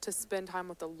rest, to spend time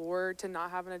with the Lord, to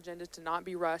not have an agenda, to not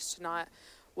be rushed, to not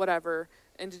whatever,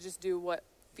 and to just do what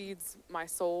feeds my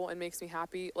soul and makes me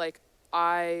happy, like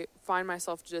I find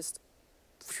myself just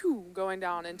going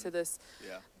down into this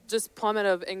just plummet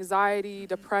of anxiety,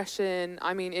 depression.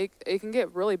 I mean, it can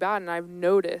get really bad, and I've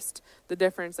noticed the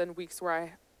difference in weeks where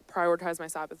I prioritize my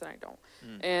Sabbath and I don't.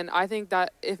 And I think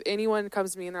that if anyone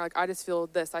comes to me and they're like, I just feel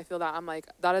this, I feel that, I'm like,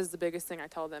 that is the biggest thing I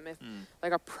tell them. If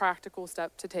like a practical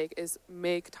step to take is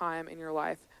make time in your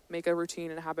life, make a routine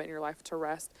and a habit in your life to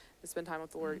rest and spend time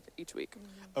with the Lord each week.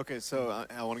 Okay, so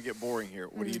I want to get boring here.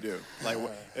 What do you do? Like,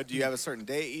 do you have a certain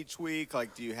day each week?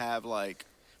 Like, do you have like,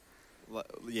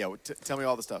 tell me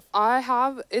all the stuff.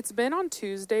 It's been on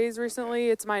Tuesdays recently.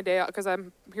 It's my day out because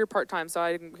I'm here part-time, so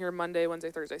I'm here Monday,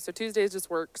 Wednesday, Thursday. So Tuesdays just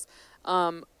works.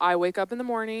 I wake up in the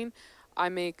morning. I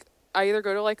either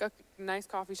go to like a nice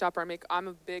coffee shop, or I'm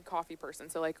a big coffee person.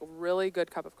 So like a really good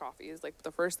cup of coffee is like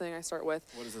the first thing I start with.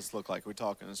 What does this look like? Are we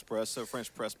talking espresso,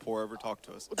 French press, pour over? Talk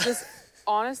to us. Just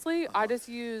honestly, I just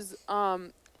use,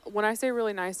 when I say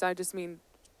really nice, I just mean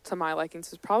to my liking.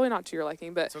 So it's probably not to your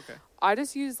liking, but It's okay. I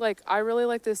just use I really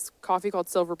like this coffee called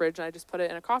Silverbridge, and I just put it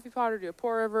in a coffee pot or do a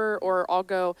pour over, or I'll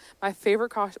go. My favorite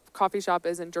coffee shop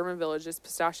is in German Village. It's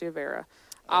Pistachio Vera.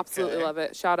 Absolutely Okay. love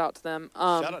it. Shout out to them.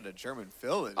 Shout out to German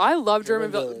Village. I love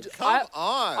German German Village. Village. Come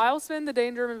on, I'll spend the day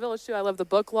in German Village too. I love the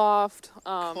book loft.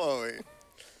 Chloe.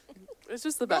 It's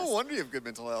just the best. No wonder you have good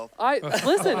mental health.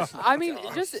 Listen. I mean,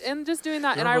 just doing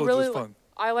that, German and I Village really is fun.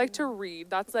 I like to read.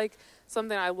 That's like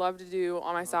something I love to do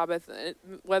on my Sabbath,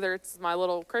 whether it's my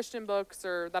little Christian books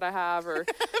or that I have, or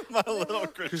My little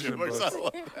Christian books. I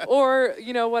love that. or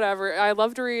whatever. I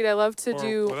love to read. I love to Or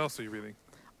do. what else are you reading?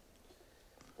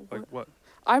 Like what?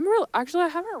 Actually, I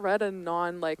haven't read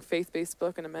a faith-based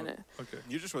book in a minute. Okay.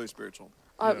 You're just really spiritual.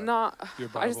 Yeah. Not. Your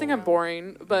I just think Bible. I'm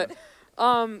boring, but.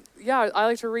 Yeah, I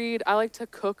like to read. I like to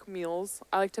cook meals.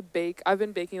 I like to bake. I've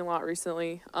been baking a lot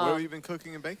recently. What have you been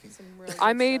cooking and baking? Some really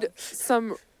I good made stuff.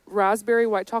 some raspberry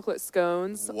white chocolate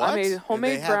scones. What? I made And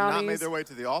homemade they have brownies. not made their way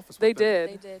to the office. They with them.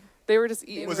 They did. did. They were just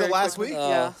eating. Was it very last quickly. week? Oh,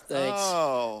 Yeah. thanks.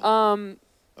 Oh.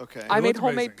 Okay. I It made looked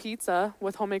homemade amazing. pizza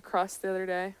with homemade crust the other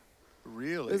day.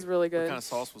 Really? It was really What good. kind of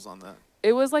sauce was on that?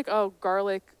 It was like a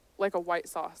garlic, like a white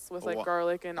sauce with A like whi-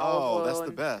 garlic and Oh, olive oil that's the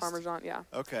and best. Parmesan. Yeah.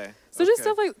 Okay. So just okay.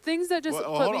 stuff like things that just Well,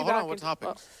 put hold me on, back. hold on.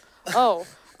 What into-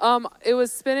 toppings? it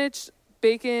was spinach,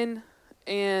 bacon,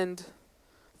 and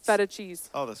feta cheese.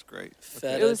 Oh, that's great.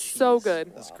 Feta It was so cheese.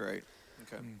 good. That's great.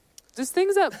 Okay. Just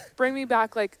things that bring me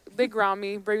back, like they ground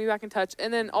me, bring me back in touch,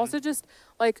 and then also just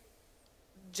like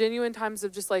genuine times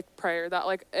of just like prayer. That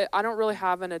like I don't really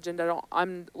have an agenda.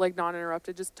 I'm like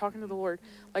non-interrupted, just talking to the Lord.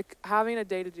 Like having a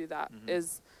day to do that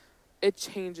is, it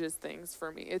changes things for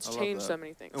me. It's I love changed that. so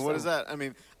many things. And what so. is that? I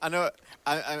mean, I know.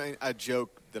 I mean, I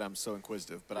joke that I'm so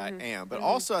inquisitive, but I am. But Mhm.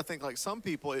 also, I think like some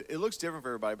people, it looks different for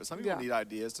everybody. But some people Yeah. need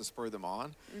ideas to spur them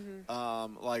on.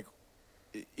 Like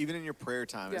even in your prayer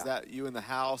time, is Yeah. that you in the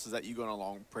house? Is that you going on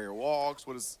long prayer walks?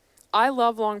 What is? I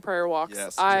love long prayer walks.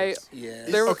 Yes. I yes. Yeah.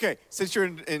 There were- Okay, since you're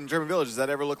in German Village, does that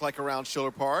ever look like around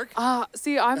Schiller Park?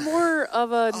 see. I'm more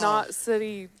of a not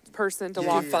city person to Yeah,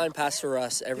 You walk. can find Pastor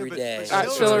Russ every but day. At Schiller,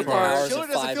 Schiller between Park. hours Schiller of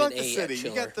doesn't 5 feel like and the 8 city. at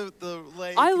You got Schiller. the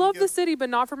lake. I and love you the got- city, but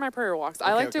not for my prayer walks. I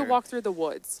Okay, like to okay. walk through the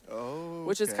woods. Oh,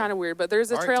 Which is okay. kind of weird, but there's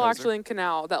a All right, trail Tozer. actually in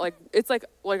Canal that like it's like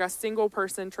a single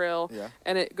person trail, Yeah.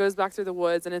 and it goes back through the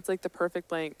woods, and it's like the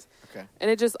perfect length, Okay.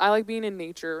 and it just I like being in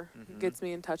nature. It gets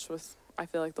me in touch with I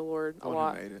feel like the Lord a One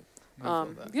lot. who made it. I feel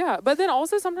that. Yeah, but then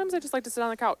also sometimes I just like to sit on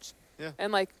the couch. Yeah.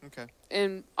 And like Okay.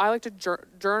 and I like to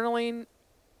journaling.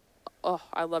 Oh,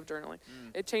 I love journaling.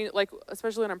 It changed like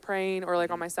especially when I'm praying or like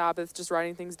on my Sabbath, just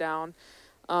writing things down.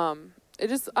 It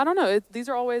just I don't know. These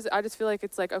are always I just feel like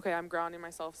it's like okay, I'm grounding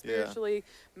myself Yeah. spiritually,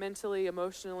 mentally,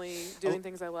 emotionally, doing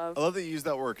things I love. I love that you use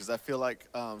that word because I feel like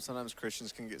sometimes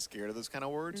Christians can get scared of those kind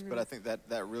of words, but I think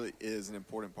that really is an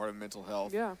important part of mental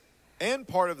health. Yeah. And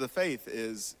part of the faith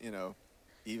is,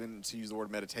 even to use the word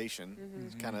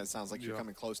meditation, kind of sounds like you're Yeah.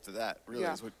 coming close to that. Really,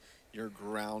 Yeah. is what you're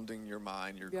grounding your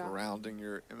mind, you're Yeah. grounding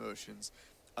your emotions.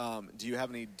 Do you have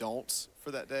any don'ts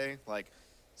for that day, like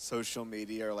social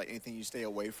media or like anything you stay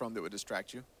away from that would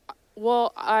distract you?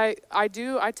 Well, I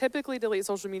do. I typically delete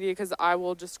social media because I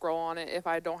will just scroll on it if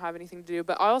I don't have anything to do.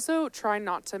 But I also try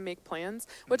not to make plans,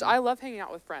 which I love hanging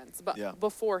out with friends. But Yeah.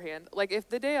 beforehand, like if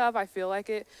the day of I feel like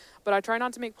it, but I try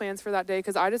not to make plans for that day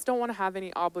because I just don't want to have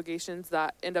any obligations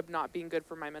that end up not being good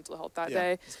for my mental health that Yeah,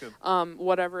 day. that's good.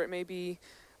 Whatever it may be.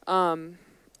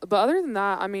 But other than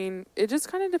that, I mean, it just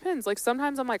kind of depends. Like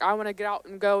sometimes I'm like I want to get out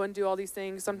and go and do all these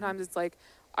things. Sometimes it's like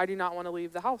I do not want to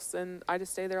leave the house and I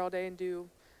just stay there all day and do.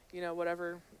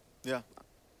 Yeah,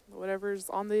 Whatever's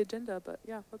on the agenda. But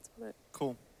yeah, that's about it.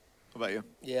 cool. What about you?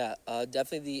 Yeah,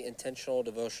 definitely the intentional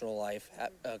devotional life,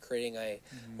 creating a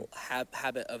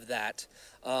habit of that.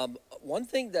 One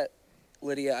thing that,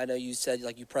 Lydia, I know you said,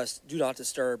 like, you press do not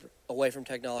disturb away from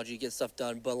technology, get stuff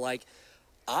done, but, like,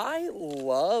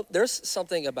 there's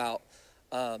something about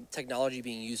technology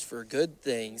being used for good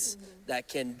things that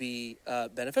can be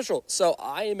beneficial. So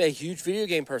I am a huge video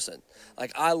game person.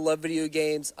 Like, I love video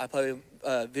games. I play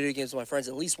video games with my friends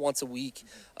at least once a week,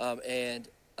 and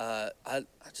I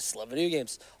just love video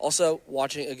games. Also,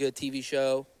 watching a good TV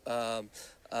show.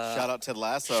 Shout out Ted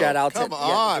Lasso. Shout out Come to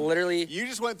on. literally. You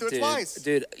just went through it Dude, twice.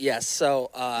 dude. Yes. So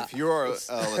If you are a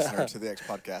listener to the X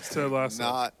podcast, Ted Lasso.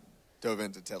 not dove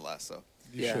into Ted Lasso.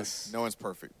 You yes, No one's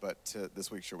perfect, but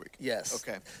this week's your week. yes.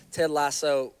 Okay. Ted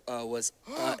Lasso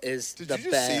is Did the you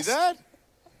just best. see that?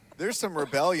 There's some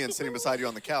rebellion sitting beside you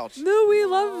on the couch. No, we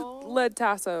love Led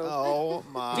Tasso. Oh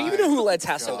my! Do you even know who Led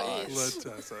Tasso gosh. is?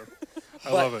 Led Tasso. I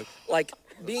But, love it. Like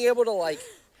being able to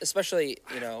especially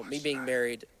me being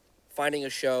married, finding a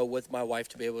show with my wife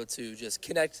to be able to just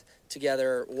connect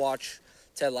together, watch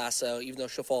Ted Lasso, even though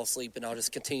she'll fall asleep and I'll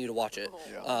just continue to watch it.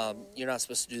 Yeah. You're not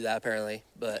supposed to do that apparently,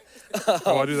 but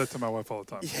Oh, I do that to my wife all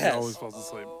the time. She Yes. always falls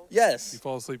asleep. yes, You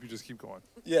fall asleep, you just keep going.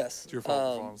 yes. It's your fault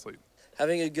for falling asleep.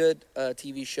 Having a good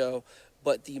TV show.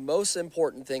 But the most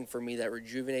important thing for me that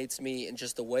rejuvenates me and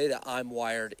just the way that I'm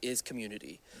wired is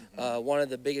community. One of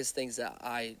the biggest things that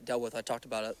I dealt with, I talked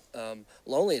about it,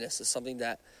 loneliness is something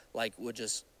that would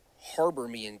just harbor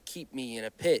me and keep me in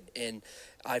a pit. And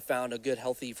I found a good,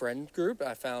 healthy friend group.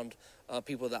 I found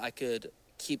people that I could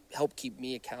help keep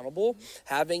me accountable.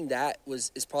 Having that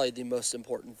is probably the most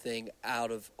important thing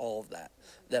out of all of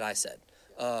that I said.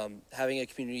 Having a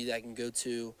community that I can go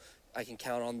to, I can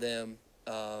count on them,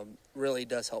 really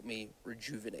does help me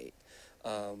rejuvenate.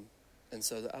 And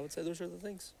so I would say those are the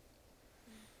things.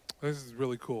 This is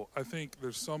really cool. I think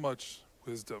there's so much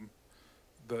wisdom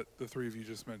that the three of you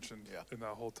just mentioned in that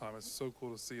whole time. It's so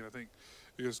cool to see. And I think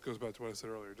it just goes back to what I said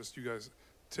earlier. Just you guys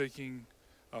taking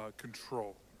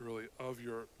control, really, of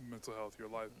your mental health, your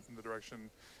life, in the direction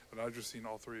that I've just seen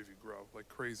all three of you grow like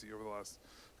crazy over the last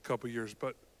couple of years.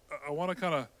 But I want to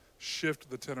kind of shift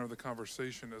the tenor of the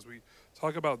conversation as we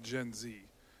talk about Gen Z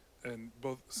and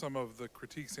both some of the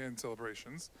critiques and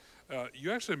celebrations.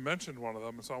 You actually mentioned one of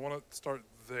them, and so I want to start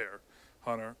there,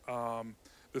 Hunter.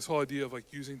 This whole idea of like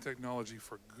using technology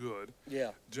for good. Yeah.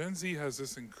 Gen Z has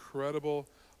this incredible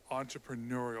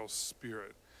entrepreneurial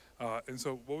spirit. And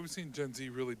so what we've seen Gen Z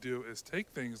really do is take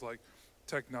things like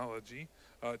technology,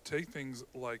 take things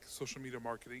like social media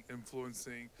marketing,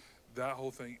 influencing, that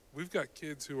whole thing. We've got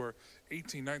kids who are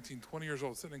 18, 19, 20 years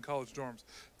old sitting in college dorms,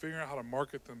 figuring out how to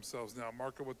market themselves now,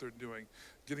 market what they're doing,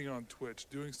 getting on Twitch,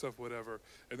 doing stuff, whatever.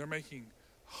 And they're making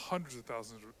hundreds of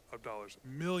thousands of dollars,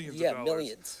 millions of dollars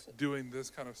millions. doing this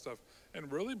kind of stuff. And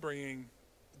really bringing,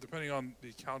 depending on the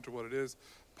account or what it is,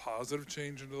 positive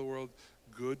change into the world,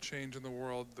 good change in the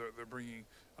world. They're bringing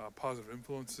positive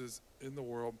influences in the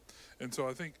world. And so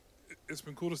I think it's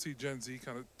been cool to see Gen Z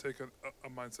kind of take a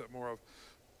mindset more of,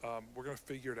 we're going to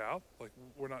figure it out. Like,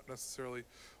 we're not necessarily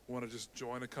want to just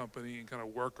join a company and kind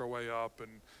of work our way up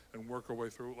and work our way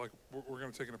through. Like, we're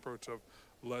going to take an approach of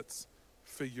let's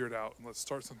figure it out and let's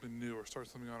start something new or start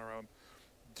something on our own.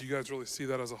 Do you guys really see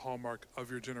that as a hallmark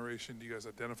of your generation? Do you guys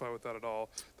identify with that at all?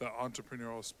 That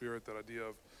entrepreneurial spirit, that idea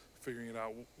of figuring it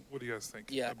out? What do you guys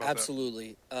think? Yeah, about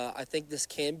absolutely. I think this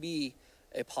can be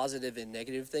a positive and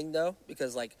negative thing, though,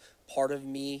 because like part of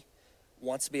me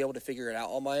wants to be able to figure it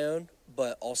out on my own,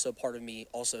 but also part of me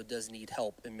also does need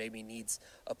help and maybe needs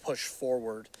a push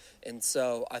forward. And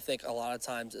so I think a lot of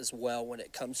times as well, when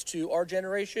it comes to our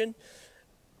generation,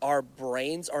 our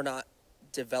brains are not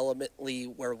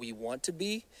developmentally where we want to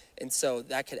be. And so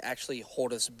that could actually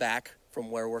hold us back from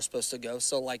where we're supposed to go.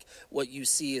 So like what you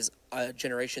see is a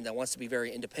generation that wants to be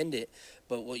very independent,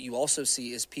 but what you also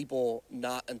see is people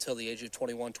not until the age of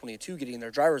 21, 22 getting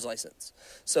their driver's license.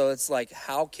 So it's like,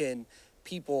 how can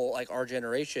people like our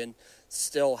generation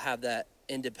still have that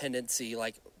independency,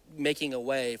 like making a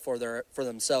way for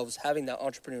themselves, having that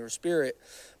entrepreneur spirit,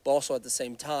 but also at the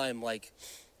same time, like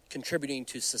contributing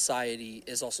to society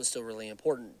is also still really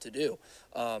important to do.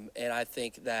 And I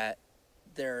think that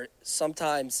there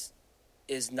sometimes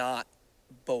is not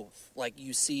both. Like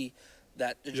you see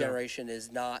that the generation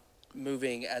is not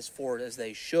moving as forward as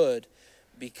they should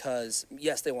because,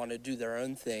 yes, they want to do their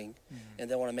own thing and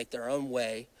they want to make their own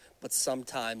way, but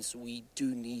sometimes we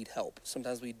do need help.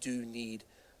 Sometimes we do need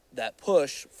that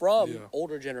push from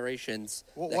older generations.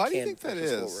 Well, that why do can you think that push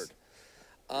us is?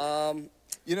 forward.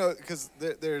 You know, because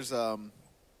there's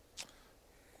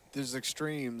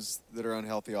extremes that are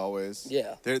unhealthy always.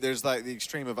 Yeah. There's like the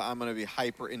extreme of I'm going to be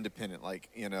hyper independent, like,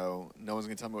 you know, no one's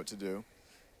going to tell me what to do.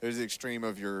 There's the extreme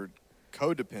of you're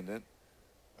codependent.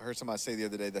 I heard somebody say the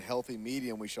other day, the healthy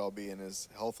medium we should all be in is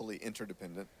healthily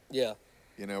interdependent. Yeah.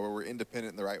 You know, where we're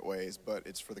independent in the right ways, but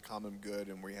it's for the common good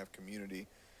and where you have community.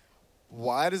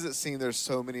 Why does it seem there's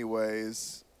so many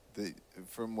ways that,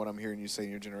 from what I'm hearing you say in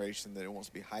your generation, that it wants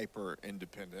to be hyper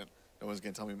independent? No one's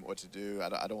going to tell me what to do.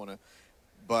 I don't want to.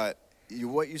 But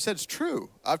what you said is true.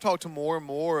 I've talked to more and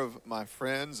more of my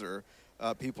friends or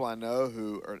people I know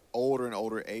who are older and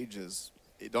older ages,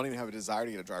 don't even have a desire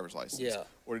to get a driver's license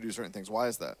or to do certain things. Why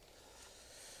is that?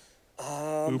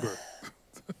 Uber.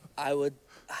 I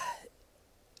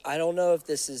don't know if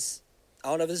this is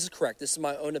correct. This is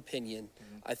my own opinion.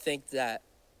 I think that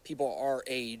people our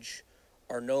age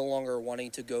are no longer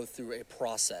wanting to go through a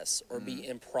process or be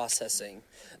in processing.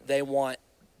 They want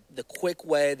the quick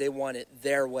way. They want it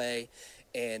their way.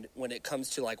 And when it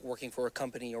comes to like working for a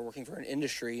company or working for an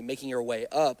industry, making your way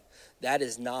up, that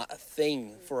is not a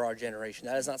thing for our generation.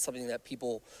 That is not something that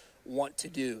people want to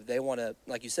do. They want to,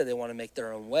 like you said, they want to make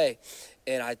their own way.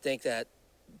 And I think that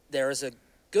there is a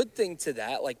good thing to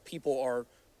that. Like people are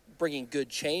bringing good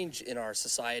change in our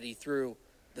society through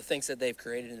the things that they've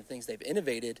created and the things they've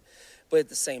innovated. But at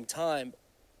the same time,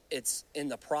 it's in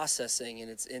the processing and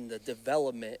it's in the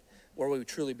development where we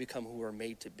truly become who we're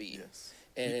made to be. Yes.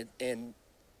 And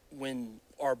when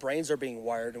our brains are being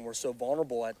wired and we're so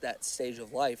vulnerable at that stage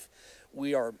of life,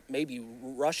 we are maybe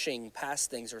rushing past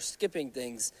things or skipping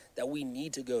things that we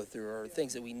need to go through or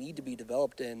things that we need to be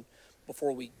developed in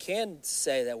before we can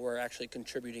say that we're actually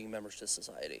contributing members to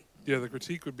society. Yeah, the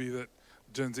critique would be that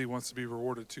Gen Z wants to be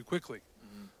rewarded too quickly.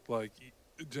 Like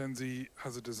Gen Z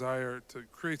has a desire to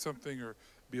create something or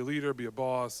be a leader, be a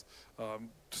boss,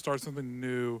 start something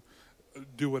new,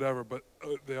 do whatever, but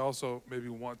they also maybe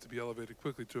want to be elevated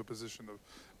quickly to a position of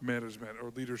management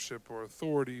or leadership or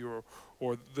authority, or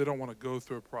they don't want to go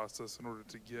through a process in order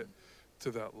to get to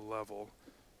that level.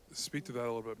 Speak to that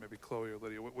a little bit, maybe Chloe or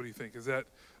Lydia. What do you think? Is that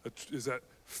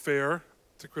fair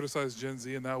to criticize Gen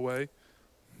Z in that way?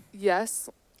 Yes,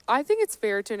 I think it's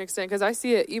fair to an extent because I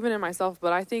see it even in myself,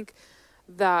 but I think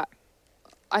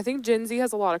Gen Z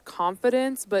has a lot of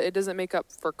confidence, but it doesn't make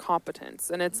up for competence.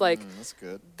 And it's like That's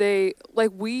good.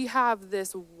 we have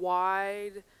this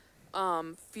wide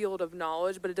field of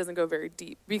knowledge, but it doesn't go very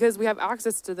deep because we have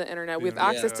access to the internet. We have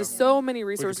access to so many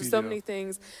resources, so many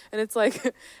things, and it's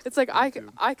like I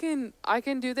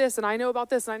can do this, and I know about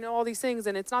this, and I know all these things,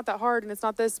 and it's not that hard, and it's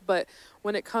not this. But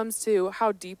when it comes to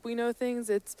how deep we know things,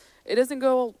 it doesn't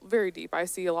go very deep. I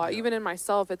see a lot, even in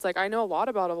myself. It's like I know a lot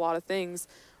about a lot of things,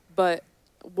 but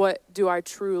what do I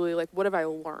truly like? What have I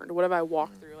learned? What have I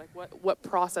walked through? Like what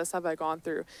process have I gone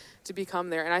through to become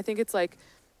there? And I think it's like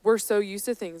we're so used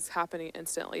to things happening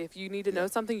instantly. If you need to know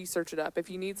something, you search it up. If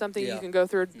you need something, you can go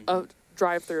through a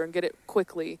drive-through and get it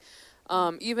quickly.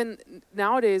 Even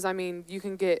nowadays, I mean, you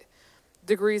can get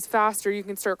degrees faster. You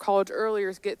can start college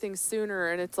earlier, get things sooner.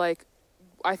 And it's like,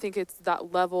 I think it's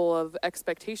that level of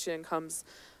expectation comes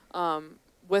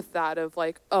with that of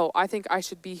like, oh, I think I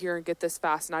should be here and get this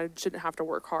fast and I shouldn't have to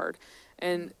work hard.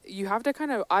 And you have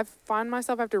to I find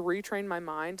myself have to retrain my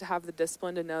mind to have the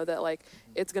discipline to know that like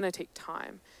it's going to take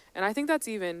time. And I think that's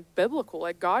even biblical.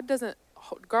 Like God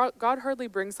hardly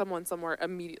brings someone somewhere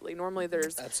immediately. Normally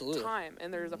there's time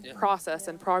and there's a process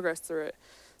and progress through it.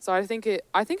 So I think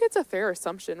it's a fair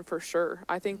assumption for sure.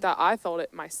 I think that I felt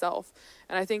it myself.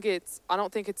 And I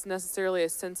don't think it's necessarily a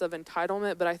sense of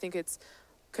entitlement, but I think it's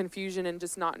confusion and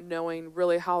just not knowing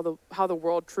really how the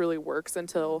world truly works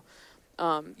until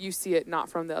you see it not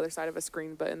from the other side of a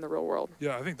screen, but in the real world.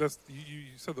 Yeah, I think that's you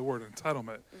said the word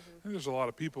entitlement. I think there's a lot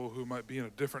of people who might be in a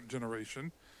different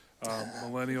generation,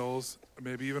 millennials,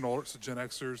 maybe even older, so Gen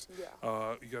Xers.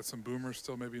 You got some boomers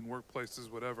still maybe in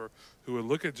workplaces, whatever, who would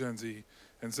look at Gen Z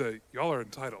and say, "Y'all are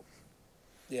entitled."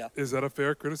 Yeah, is that a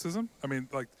fair criticism? I mean,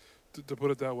 like to put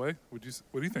it that way. What do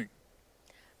you think?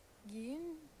 Yeah.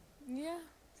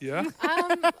 Yeah?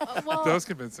 Well, that was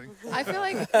convincing. I feel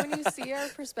like when you see our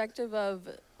perspective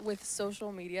with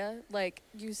social media, like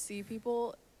you see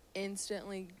people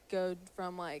instantly go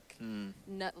from like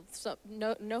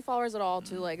no followers at all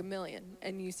to like 1 million,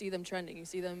 and you see them trending, you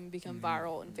see them become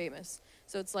viral and famous.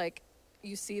 So it's like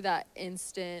you see that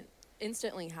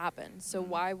instantly happen. So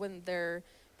why wouldn't their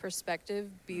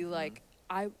perspective be like,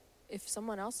 if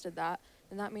someone else did that,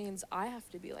 then that means I have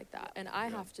to be like that, and I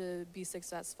have to be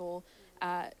successful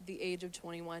at the age of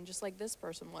 21, just like this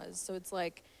person was. So it's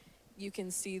like you can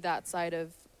see that side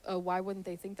of, oh, why wouldn't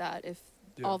they think that if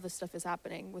all this stuff is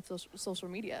happening with social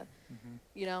media,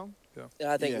 you know? Yeah. And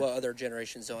I think what other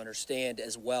generations don't understand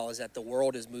as well is that the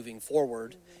world is moving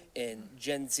forward, and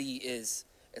Gen Z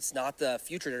it's not the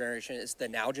future generation, it's the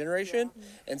now generation.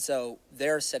 And so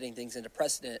they're setting things into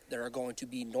precedent that are going to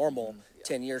be normal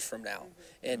 10 years from now.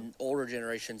 And older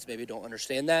generations maybe don't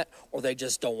understand that, or they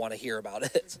just don't want to hear about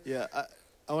it. Yeah,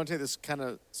 I want to take this kind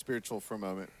of spiritual for a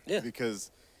moment. Yeah.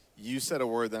 Because you said a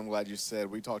word that I'm glad you said.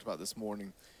 We talked about this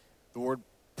morning. The word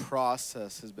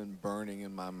process has been burning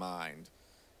in my mind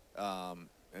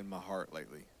and my heart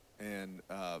lately. And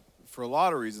for a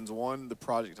lot of reasons. One, the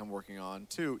project I'm working on.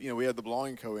 Two, we had the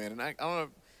Belonging Co. in. And I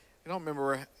don't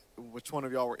remember which one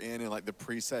of y'all were in like the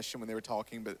pre-session when they were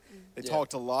talking, but they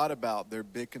talked a lot about their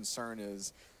big concern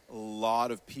is a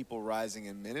lot of people rising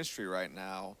in ministry right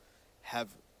now have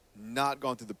not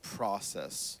gone through the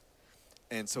process.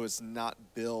 And so it's not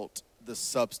built the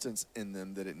substance in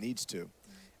them that it needs to.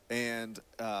 And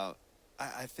I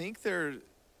think there's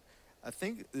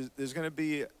going to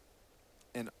be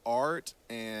an art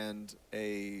and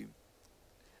a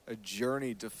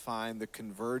journey to find the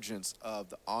convergence of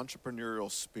the entrepreneurial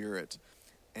spirit,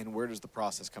 and where does the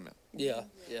process come in? Yeah.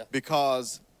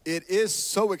 Because it is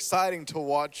so exciting to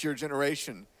watch your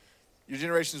generation. Your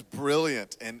generation is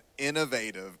brilliant and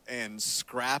innovative and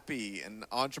scrappy and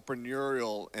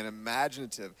entrepreneurial and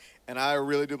imaginative. And I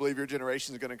really do believe your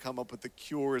generation is going to come up with the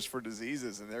cures for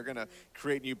diseases, and they're going to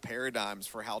create new paradigms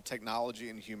for how technology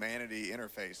and humanity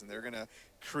interface. And they're going to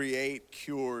create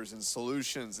cures and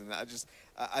solutions. And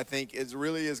I think it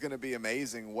really is going to be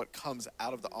amazing what comes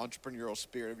out of the entrepreneurial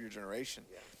spirit of your generation.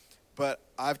 Yeah. But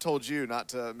I've told you, not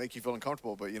to make you feel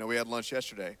uncomfortable, but, we had lunch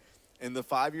yesterday. In the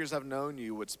 5 years I've known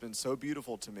you, what's been so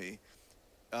beautiful to me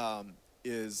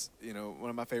is, one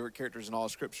of my favorite characters in all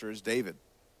of Scripture is David.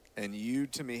 And you,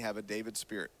 to me, have a David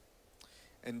spirit.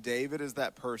 And David is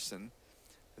that person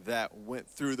that went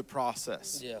through the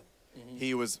process. Yeah. Mm-hmm.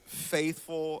 He was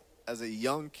faithful as a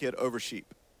young kid over sheep.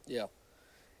 Yeah.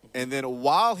 And then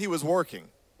while he was working,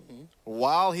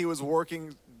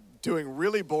 doing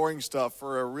really boring stuff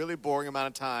for a really boring amount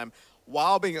of time,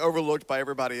 while being overlooked by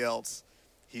everybody else,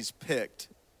 he's picked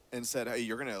and said, hey,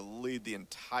 you're going to lead the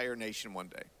entire nation one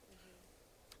day.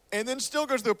 And then still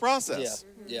goes through the process.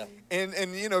 Yeah. And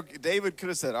David could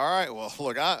have said, all right, well,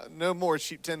 look, no more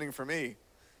sheep tending for me.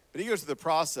 But he goes through the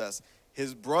process.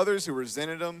 His brothers who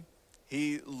resented him,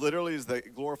 he literally is the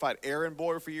glorified errand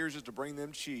boy for years just to bring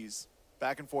them cheese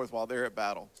back and forth while they're at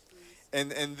battle.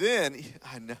 And then,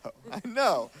 I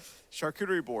know,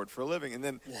 charcuterie board for a living. And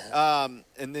then,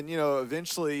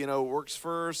 eventually, works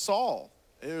for Saul.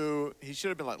 Who he should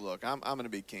have been like, look, I'm going to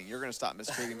be king. You're going to stop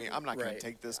mistreating me. I'm not going to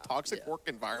take this toxic work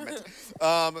environment.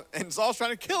 And Saul's trying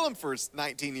to kill him for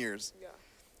 19 years. Yeah.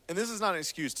 And this is not an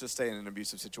excuse to stay in an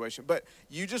abusive situation, but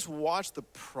you just watch the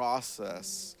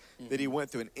process that he went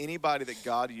through. And anybody that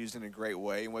God used in a great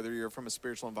way, and whether you're from a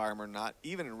spiritual environment or not,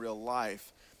 even in real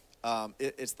life,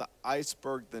 it's the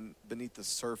iceberg beneath the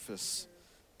surface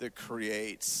that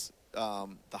creates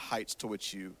the heights to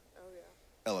which you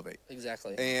elevate.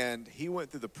 Exactly. And he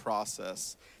went through the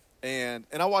process, and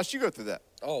I watched you go through that.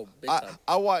 Oh, big time.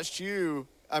 I watched you.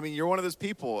 I mean, you're one of those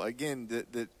people, again,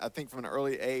 that I think from an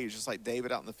early age, just like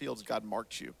David out in the fields, God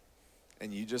marked you,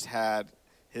 and you just had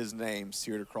his name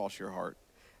seared across your heart.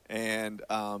 And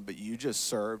but you just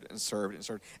served and served and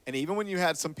served. And even when you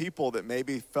had some people that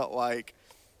maybe felt like,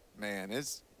 man,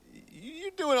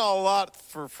 you're doing a lot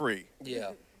for free.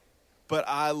 Yeah. But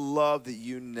I love that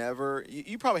you never,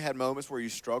 you probably had moments where you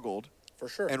struggled. For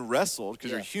sure. And wrestled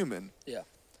because you're human. Yeah.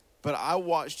 But I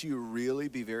watched you really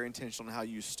be very intentional in how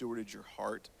you stewarded your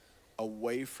heart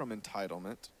away from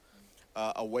entitlement,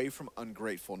 away from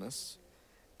ungratefulness.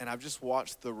 And I've just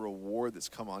watched the reward that's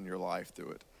come on your life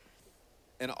through it.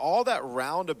 And all that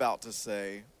roundabout to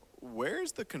say,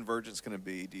 where's the convergence going to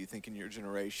be, do you think, in your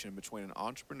generation between an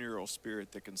entrepreneurial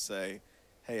spirit that can say,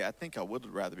 hey, I think I would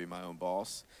rather be my own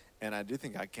boss, and I do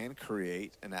think I can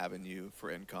create an avenue for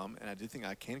income, and I do think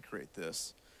I can create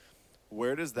this.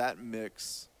 Where does that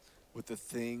mix with the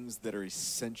things that are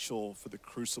essential for the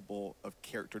crucible of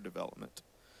character development,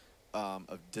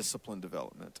 of discipline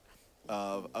development,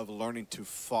 of learning to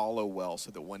follow well so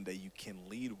that one day you can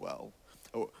lead well?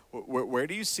 Where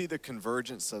do you see the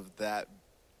convergence of that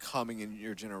coming in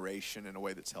your generation in a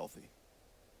way that's healthy?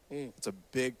 It's a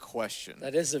big question.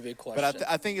 That is a big question. But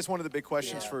I think it's one of the big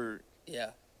questions for...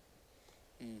 Yeah.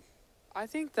 I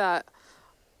think that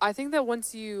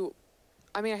once you,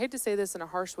 I mean, I hate to say this in a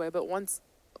harsh way, but once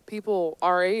people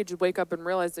our age wake up and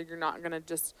realize that you're not going to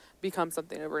just become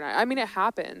something overnight. I mean, it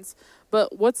happens, but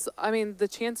the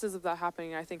chances of that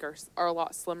happening, I think, are a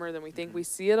lot slimmer than we think. We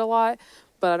see it a lot,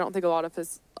 but I don't think a lot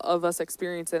of us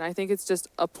experience it. And I think it's just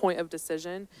a point of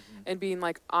decision and being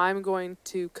like, I'm going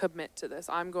to commit to this.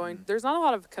 There's not a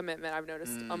lot of commitment I've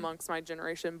noticed amongst my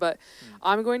generation, but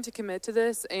I'm going to commit to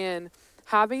this, and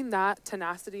having that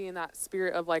tenacity and that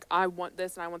spirit of like, I want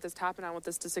this and I want this to happen, I want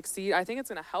this to succeed, I think it's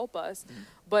going to help us.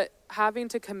 But having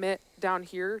to commit down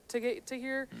here to get to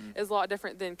here is a lot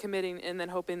different than committing and then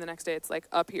hoping the next day it's like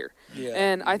up here. Yeah.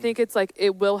 And I think it's like,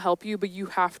 it will help you, but you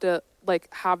have to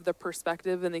like have the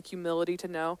perspective and the humility to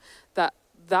know that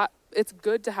it's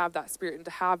good to have that spirit and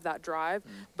to have that drive,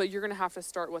 but you're going to have to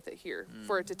start with it here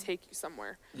for it to take you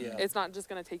somewhere. Yeah. It's not just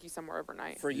going to take you somewhere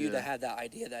overnight. For you to have that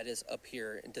idea that is up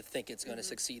here and to think it's going to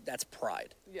succeed, that's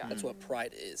pride. Yeah. That's what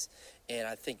pride is. And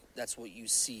I think that's what you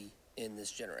see in this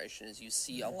generation is you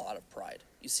see a lot of pride.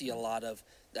 You see a lot of,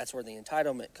 that's where the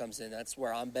entitlement comes in. That's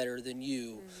where I'm better than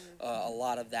you. A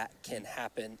lot of that can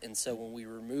happen. And so when we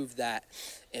remove that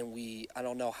and I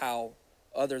don't know how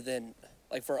other than,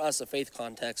 like for us, a faith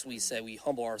context, we say we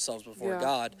humble ourselves before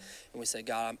God, and we say,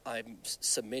 God, I'm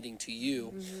submitting to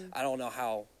you. I don't know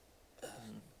how,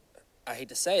 I hate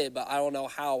to say it, but I don't know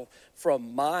how,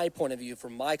 from my point of view,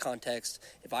 from my context,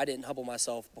 if I didn't humble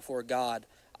myself before God,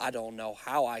 I don't know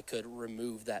how I could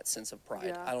remove that sense of pride.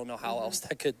 Yeah. I don't know how else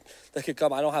that could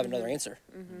come. I don't have another answer.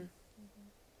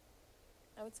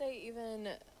 I would say even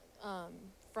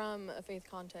from a faith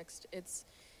context, it's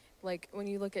like when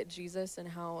you look at Jesus and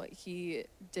how he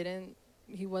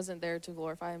wasn't there to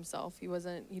glorify himself. He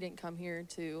didn't come here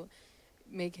to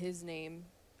make his name.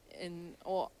 And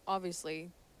well, obviously,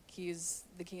 he's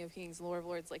the King of Kings, Lord of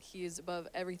Lords. Like, he is above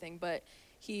everything. But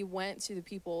he went to the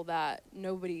people that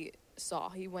nobody saw.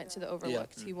 He went to the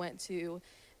overlooked. He went to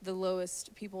the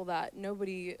lowest people that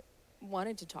nobody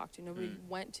wanted to talk to, nobody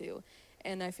went to.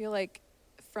 And I feel like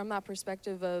from that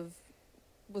perspective of,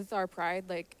 with our pride,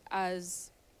 like, as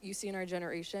you see in our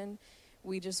generation,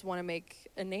 we just want to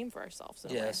make a name for ourselves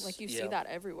in a way. Like, you see that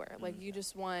everywhere. Like, you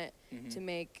just want to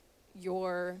make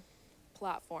your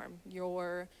platform,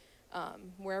 your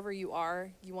wherever you are,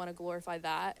 you want to glorify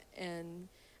that and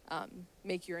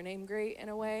make your name great in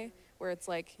a way where it's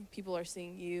like people are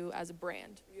seeing you as a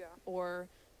brand or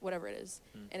whatever it is.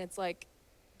 And it's like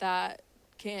that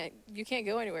you can't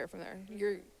go anywhere from there.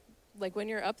 You're like, when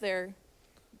you're up there,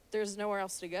 there's nowhere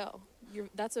else to go.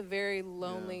 That's a very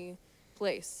lonely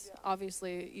place.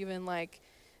 Obviously, even like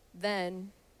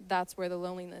then, that's where the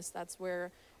loneliness, that's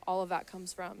where all of that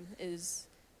comes from, is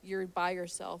you're by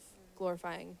yourself,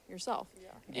 glorifying yourself.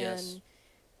 And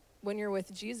when you're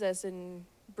with Jesus and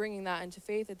bringing that into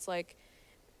faith, it's like,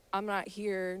 I'm not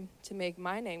here to make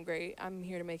my name great. I'm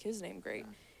here to make his name great.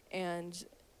 And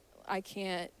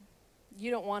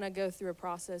you don't want to go through a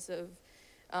process of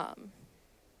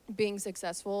being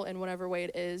successful in whatever way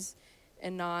it is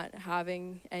and not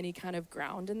having any kind of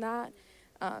ground in that.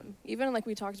 Even like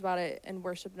we talked about it in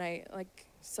worship night, like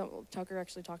Tucker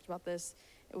actually talked about this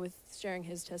with sharing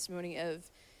his testimony of,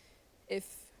 if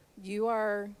you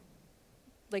are,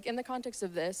 like, in the context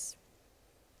of this,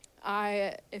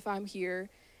 if I'm here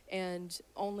and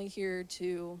only here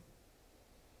to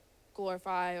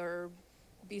glorify or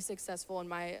be successful in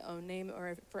my own name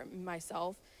or for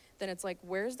myself, then it's like,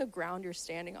 where's the ground you're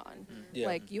standing on?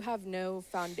 Like, you have no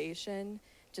foundation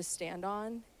to stand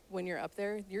on when you're up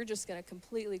there. You're just going to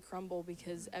completely crumble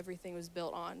because everything was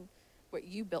built on what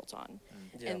you built on.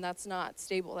 And that's not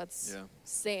stable. That's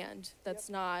sand. That's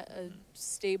not a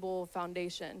stable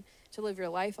foundation to live your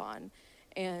life on.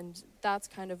 And that's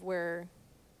kind of where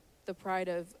the pride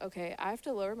of, okay, I have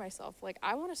to lower myself. Like,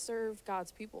 I want to serve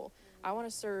God's people. I want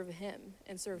to serve him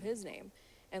and serve his name.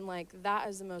 And, like, that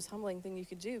is the most humbling thing you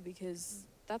could do, because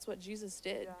that's what Jesus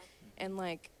did. And,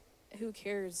 like, who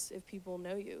cares if people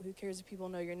know you? Who cares if people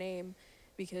know your name?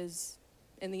 Because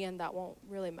in the end, that won't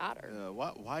really matter.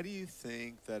 Why do you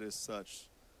think that is such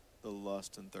the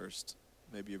lust and thirst,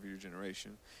 maybe, of your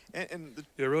generation?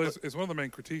 Really, it's one of the main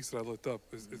critiques that I looked up.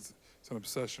 It's an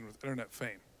obsession with internet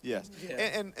fame. Yes.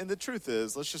 And the truth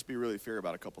is, let's just be really fair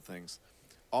about a couple things.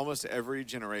 Almost every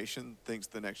generation thinks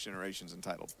the next generation's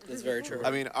entitled. That's very true.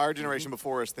 I mean, our generation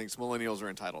before us thinks millennials are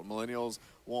entitled. Millennials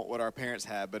want what our parents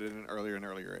had, but at an earlier and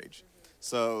earlier age.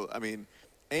 So,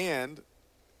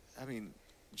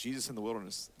 Jesus in the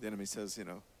wilderness, the enemy says,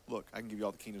 look, I can give you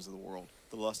all the kingdoms of the world,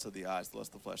 the lust of the eyes, the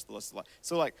lust of the flesh, the lust of the life.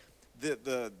 So, like,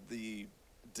 the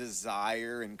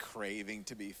desire and craving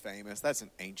to be famous, that's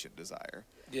an ancient desire.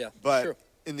 But true.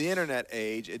 In the internet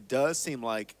age, it does seem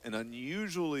like an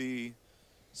unusually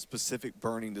specific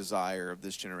burning desire of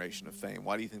this generation of fame.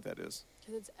 Why do you think that is?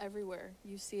 Because it's everywhere.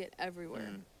 You see it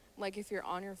everywhere. Like, if you're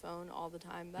on your phone all the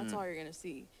time, that's all you're going to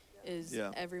see is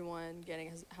everyone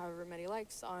getting however many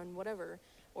likes on whatever,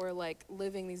 or, like,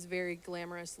 living these very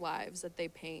glamorous lives that they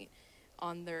paint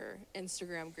on their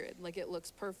Instagram grid. Like, it looks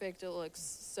perfect. It looks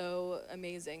so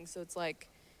amazing. So it's like,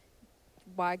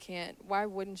 why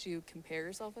wouldn't you compare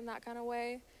yourself in that kind of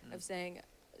way of saying,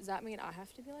 does that mean I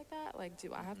have to be like that? Like,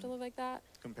 do I have to live like that?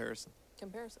 Comparison.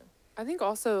 I think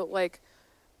also,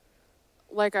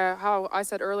 how I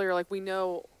said earlier, like, we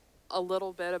know a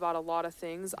little bit about a lot of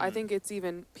things. I think it's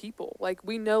even people. Like,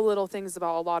 we know little things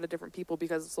about a lot of different people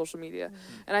because of social media.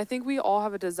 And I think we all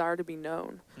have a desire to be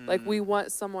known. Like, we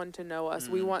want someone to know us.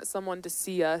 We want someone to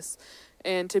see us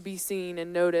and to be seen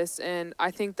and noticed. And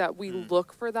I think that we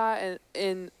look for that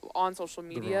on social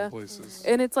media. The wrong places.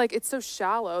 And it's like, it's so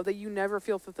shallow that you never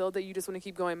feel fulfilled, that you just want to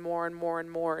keep going more and more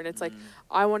and more. And it's like,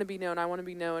 I want to be known. I want to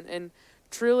be known. And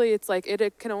truly, it's like,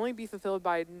 it can only be fulfilled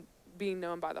by being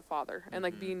known by the Father and,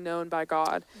 like, being known by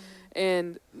God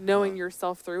and knowing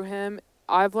yourself through him.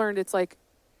 I've learned it's like,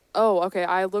 oh, okay,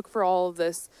 I look for all of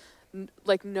this,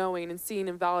 like, knowing and seeing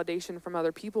and validation from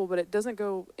other people, but it doesn't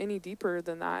go any deeper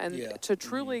than that. And to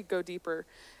truly go deeper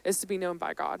is to be known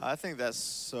by God. I think that's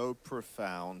so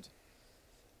profound,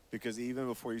 because even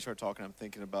before you start talking, I'm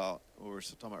thinking about what we were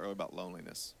talking about earlier about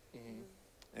loneliness.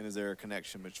 And is there a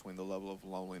connection between the level of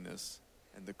loneliness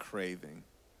and the craving?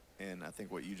 And I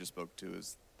think what you just spoke to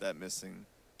is that missing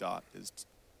dot is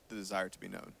the desire to be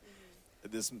known.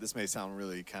 This may sound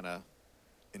really kind of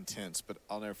intense, but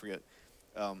I'll never forget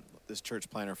this church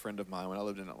planner friend of mine. When I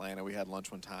lived in Atlanta, we had lunch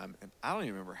one time, and I don't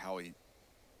even remember how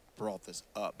brought this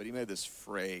up, but he made this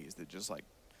phrase that just like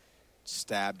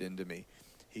stabbed into me.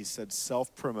 He said,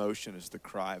 self-promotion is the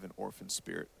cry of an orphan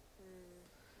spirit.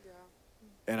 Yeah.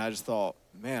 And I just thought,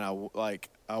 man,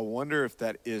 I wonder if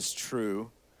that is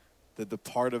true, that the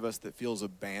part of us that feels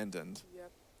abandoned,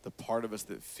 Yep. the part of us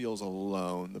that feels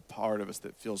alone, the part of us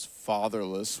that feels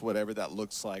fatherless, whatever that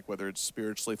looks like, whether it's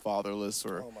spiritually fatherless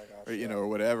or, Oh my gosh, or you yeah. know, or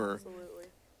whatever. Absolutely.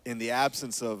 In the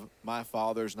absence of my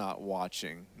father's not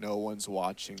watching, no one's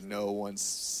watching, no one's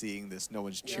seeing this, no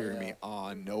one's cheering me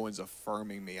on, no one's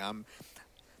affirming me. I'm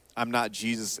not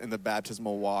Jesus in the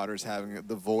baptismal waters having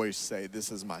the voice say,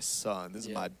 this is my son, this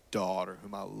is my daughter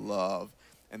whom I love.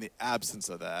 In the absence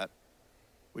of that,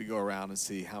 we go around and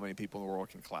see how many people in the world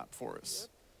can clap for us.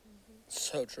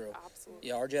 So true. Absolutely.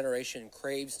 Yeah, our generation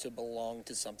craves to belong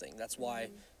to something. That's why,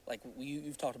 like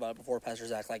you've talked about it before, Pastor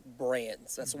Zach, like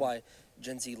brands. That's why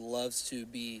Gen Z loves to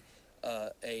be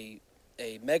a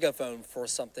megaphone for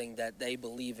something that they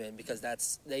believe in, because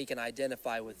they can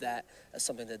identify with that as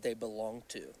something that they belong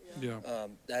to. Yeah.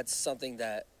 That's something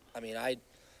that, I mean,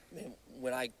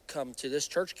 when I come to this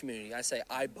church community, I say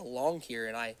I belong here,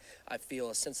 and I feel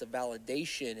a sense of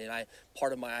validation, and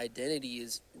part of my identity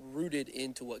is rooted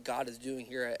into what God is doing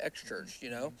here at X Church, you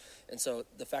know? And so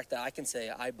the fact that I can say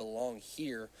I belong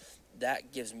here,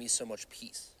 that gives me so much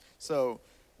peace. So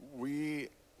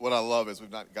what I love is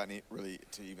we've not gotten really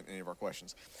to even any of our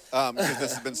questions because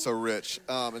this has been so rich.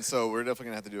 And so we're definitely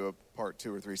going to have to do a part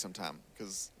 2 or 3 sometime,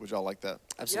 because would y'all like that?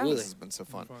 Absolutely. This has been so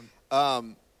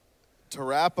fun. To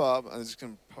wrap up, I'm just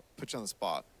going to put you on the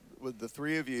spot. With the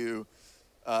 3 of you,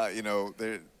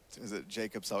 is it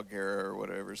Jacob Salguero or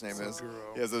whatever his name is?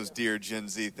 Salguero. He has those Dear Gen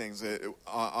Z things.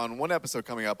 On one episode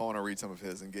coming up, I want to read some of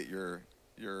his and get your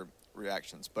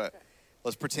reactions. But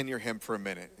let's pretend you're him for a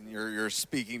minute, and you're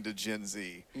speaking to Gen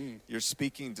Z. You're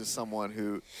speaking to someone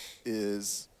who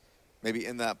is maybe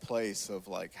in that place of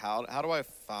like, how do I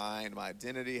find my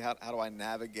identity? How do I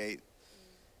navigate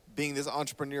being this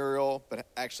entrepreneurial, but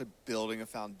actually building a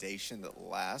foundation that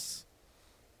lasts?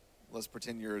 Let's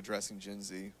pretend you're addressing Gen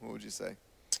Z. What would you say?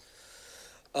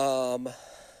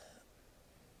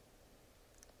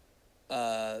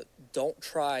 Don't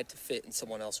try to fit in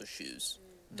someone else's shoes.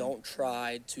 Don't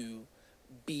try to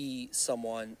be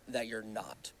someone that you're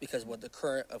not, because what the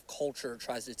current of culture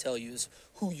tries to tell you is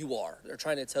who you are. They're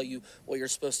trying to tell you what you're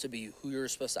supposed to be, who you're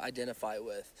supposed to identify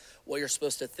with, what you're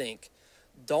supposed to think.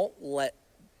 Don't let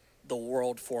the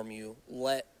world form you.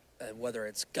 Let whether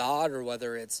it's God or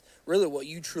whether it's really what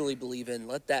you truly believe in,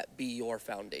 let that be your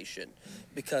foundation,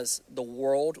 because the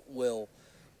world will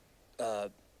the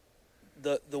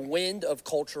wind of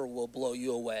culture will blow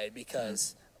you away,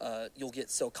 because you'll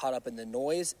get so caught up in the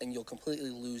noise, and you'll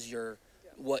completely lose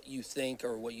what you think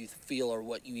or what you feel or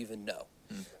what you even know.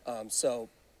 So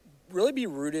really be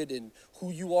rooted in who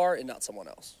you are and not someone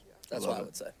else. That's what I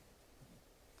would say.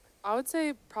 I would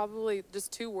say probably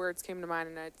just 2 words came to mind,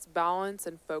 and it's balance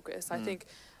and focus. I think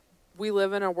we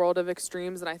live in a world of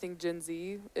extremes, and I think Gen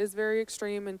Z is very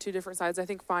extreme in 2 different sides. I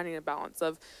think finding a balance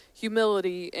of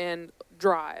humility and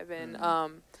drive, and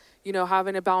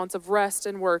having a balance of rest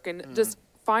and work, and just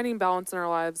finding balance in our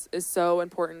lives is so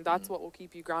important. That's what will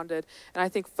keep you grounded. And I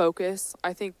think focus.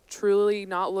 I think truly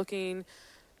not looking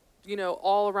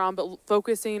all around, but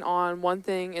focusing on one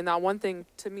thing, and that one thing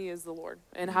to me is the Lord,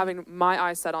 and having my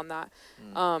eyes set on that.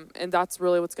 And that's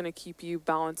really what's going to keep you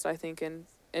balanced, I think,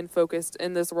 and focused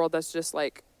in this world that's just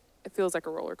like, it feels like a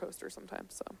roller coaster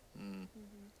sometimes. So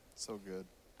So good.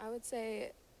 I would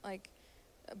say, like,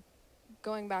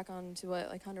 going back on to what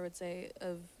like Hunter would say,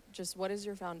 of just what is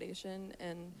your foundation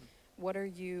and what are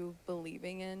you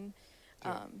believing in,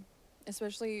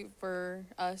 especially for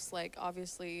us, like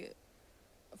obviously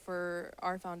for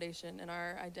our foundation and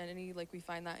our identity, like we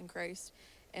find that in Christ,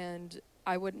 and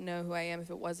I wouldn't know who I am if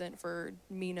it wasn't for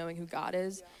me knowing who God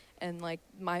is, and like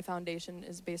my foundation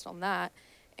is based on that,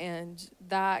 and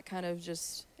that kind of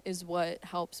just is what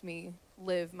helps me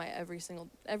live my every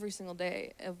single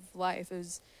day of life.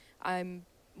 Is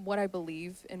what I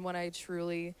believe and what I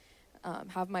truly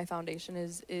have my foundation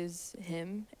is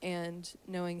Him, and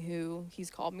knowing who He's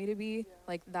called me to be.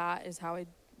 Like that is how I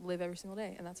live every single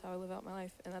day, and that's how I live out my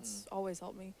life, and that's always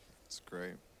helped me. That's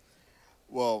great.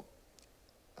 Well,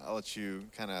 I'll let you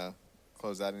kind of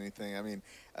close out anything. I mean,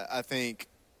 I think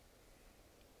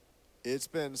it's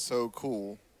been so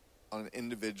cool on an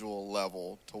individual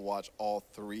level to watch all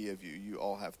 3 of you. You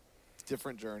all have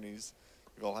different journeys.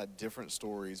 You've all had different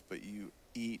stories, but you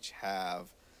each have,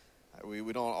 we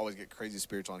don't always get crazy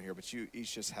spiritual on here, but you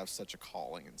each just have such a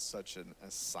calling and such an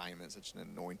assignment, such an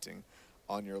anointing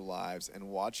on your lives. And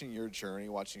watching your journey,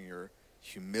 watching your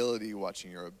humility,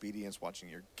 watching your obedience, watching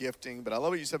your gifting. But I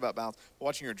love what you said about balance,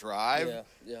 watching your drive,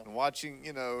 and watching,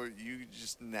 you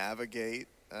just navigate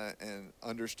and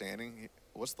understanding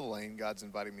what's the lane God's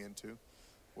inviting me into,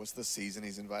 what's the season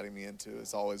He's inviting me into.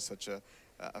 It's always such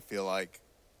I feel like,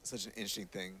 such an interesting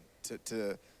thing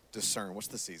to discern what's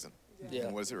the season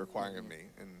and what is it requiring of me.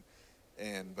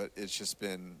 But it's just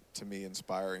been, to me,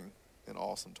 inspiring and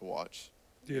awesome to watch.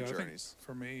 Yeah, journeys. I think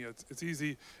for me, it's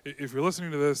easy. If you're listening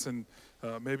to this and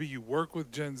maybe you work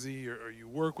with Gen Z or you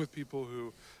work with people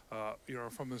who are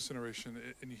from this generation,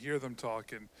 and you hear them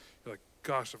talk, and you're like,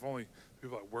 "Gosh, if only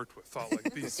people I worked with thought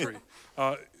like these three."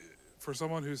 For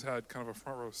someone who's had kind of a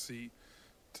front row seat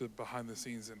to behind the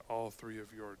scenes in all three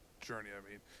of your journey, I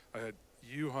mean, I had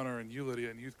you, Hunter, and you,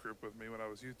 Lydia, in youth group with me when I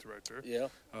was youth director. Yeah.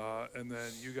 And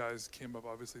then you guys came up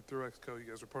obviously through Exco. You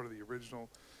guys were part of the original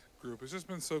group. It's just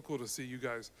been so cool to see you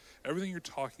guys. Everything you're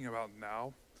talking about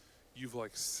now, you've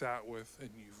like sat with and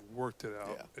you've worked it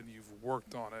out and you've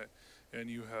worked on it and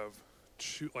you have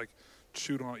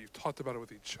chewed on it. You've talked about it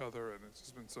with each other, and it's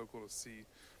just been so cool to see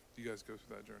you guys go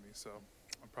through that journey. So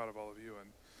I'm proud of all of you, and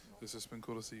it's just been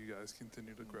cool to see you guys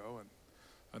continue to grow. And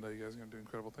I know you guys are going to do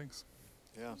incredible things.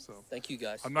 Yeah. So Thank you,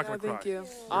 guys. I'm not going to cry. Thank you. You're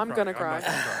I'm going to crying.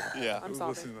 cry. I'm not gonna cry. Yeah. I'm Who's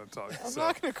sobbing. listening to that talk? I'm So,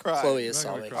 not going to cry. Chloe is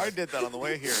I'm not gonna sobbing. cry. I did that on the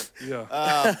way here.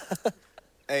 Yeah.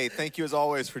 Hey, thank you as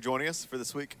always for joining us for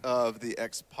this week of the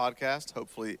X Podcast.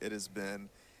 Hopefully it has been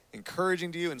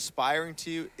encouraging to you, inspiring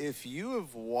to you. If you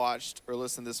have watched or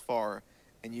listened this far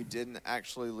and you didn't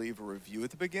actually leave a review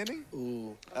at the beginning,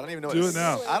 Ooh. I don't even know what Do to it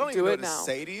now. I don't even Do know it what to now.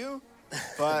 say to you,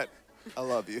 but I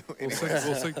love you. We'll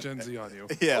sink Gen Z on you.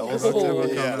 Yeah, we'll Tim will Oh, come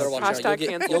you yeah. better watch Hashtag out.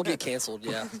 canceled. You'll get canceled.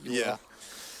 Yeah. You Yeah.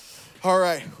 will. All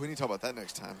right. We need to talk about that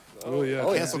next time. Oh, yeah. Oh,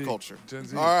 Gen yeah. Cancel Z. culture. Gen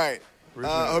Z. All right.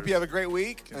 Originators. Hope you have a great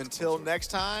week. Cancel Until culture. next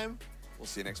time, we'll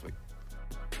see you next week.